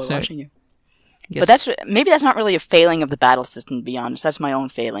 I was watching you. Yes. But maybe that's not really a failing of the battle system, to be honest. That's my own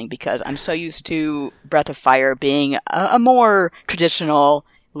failing, because I'm so used to Breath of Fire being a more traditional,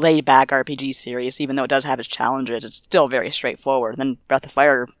 laid-back RPG series. Even though it does have its challenges, it's still very straightforward. Then Breath of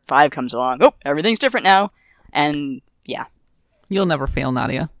Fire 5 comes along. Oh, everything's different now. And, yeah. You'll never fail,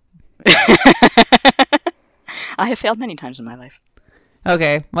 Nadia. I have failed many times in my life.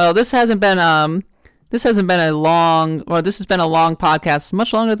 Okay, well, this has been a long podcast,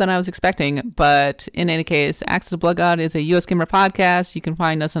 much longer than I was expecting, but in any case, Axe of the Blood God is a US Gamer podcast. You can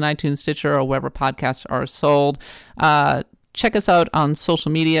find us on iTunes, Stitcher, or wherever podcasts are sold. Check us out on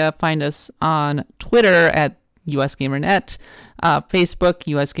social media. Find us on Twitter at USGamerNet, Facebook,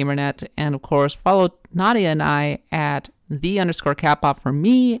 USGamerNet, and of course, follow Nadia and I at @the_Capoff for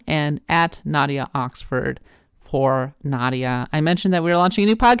me and at Nadia Oxford for Nadia. I mentioned that we are launching a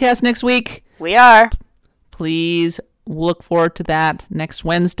new podcast next week. We are. Please look forward to that next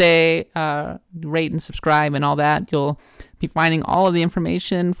Wednesday. Rate and subscribe and all that. You'll be finding all of the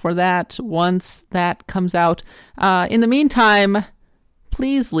information for that once that comes out. In the meantime,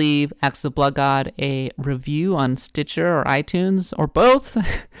 please leave Axe of the Blood God a review on Stitcher or iTunes or both,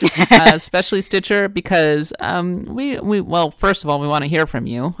 especially Stitcher, because well, first of all, we want to hear from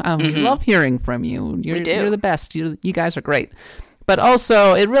you. We love hearing from you. We do. You're the best. You guys are great. But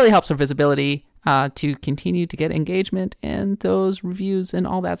also, it really helps our visibility to continue to get engagement and those reviews and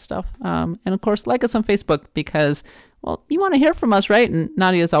all that stuff. And of course, like us on Facebook, because, well, you want to hear from us, right? And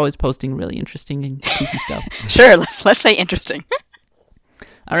Nadia's always posting really interesting and goofy stuff. Sure, let's say interesting.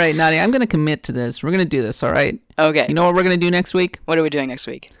 All right, Nadia, I'm going to commit to this. We're going to do this, all right? Okay. You know what we're going to do next week? What are we doing next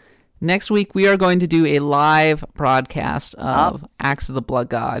week? Next week, we are going to do a live broadcast of Axe of the Blood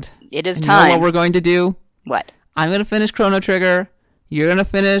God. It is and time. You know what we're going to do? What? I'm going to finish Chrono Trigger. You're going to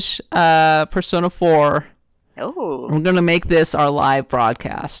finish Persona 4. Oh. We're going to make this our live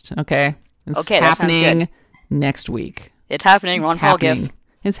broadcast, okay? It's happening next week. It's happening. Ron Paul GIF.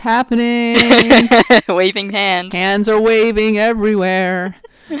 It's happening. Waving hands. Hands are waving everywhere.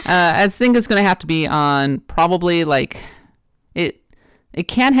 I think it's going to have to be on probably like it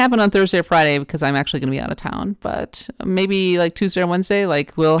can't happen on Thursday or Friday because I'm actually going to be out of town, but maybe like Tuesday or Wednesday,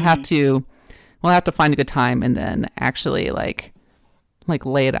 like we'll have to find a good time and then actually like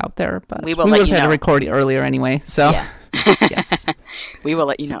lay it out there. But we would have had to record it earlier anyway. So yeah. Yes, we will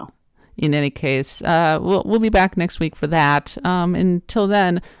let you know. In any case, we'll be back next week for that. Until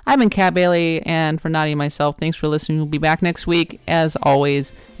then, I've been Kat Bailey, and for Nadia and myself, thanks for listening. We'll be back next week, as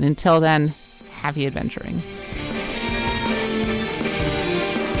always. And until then, happy adventuring.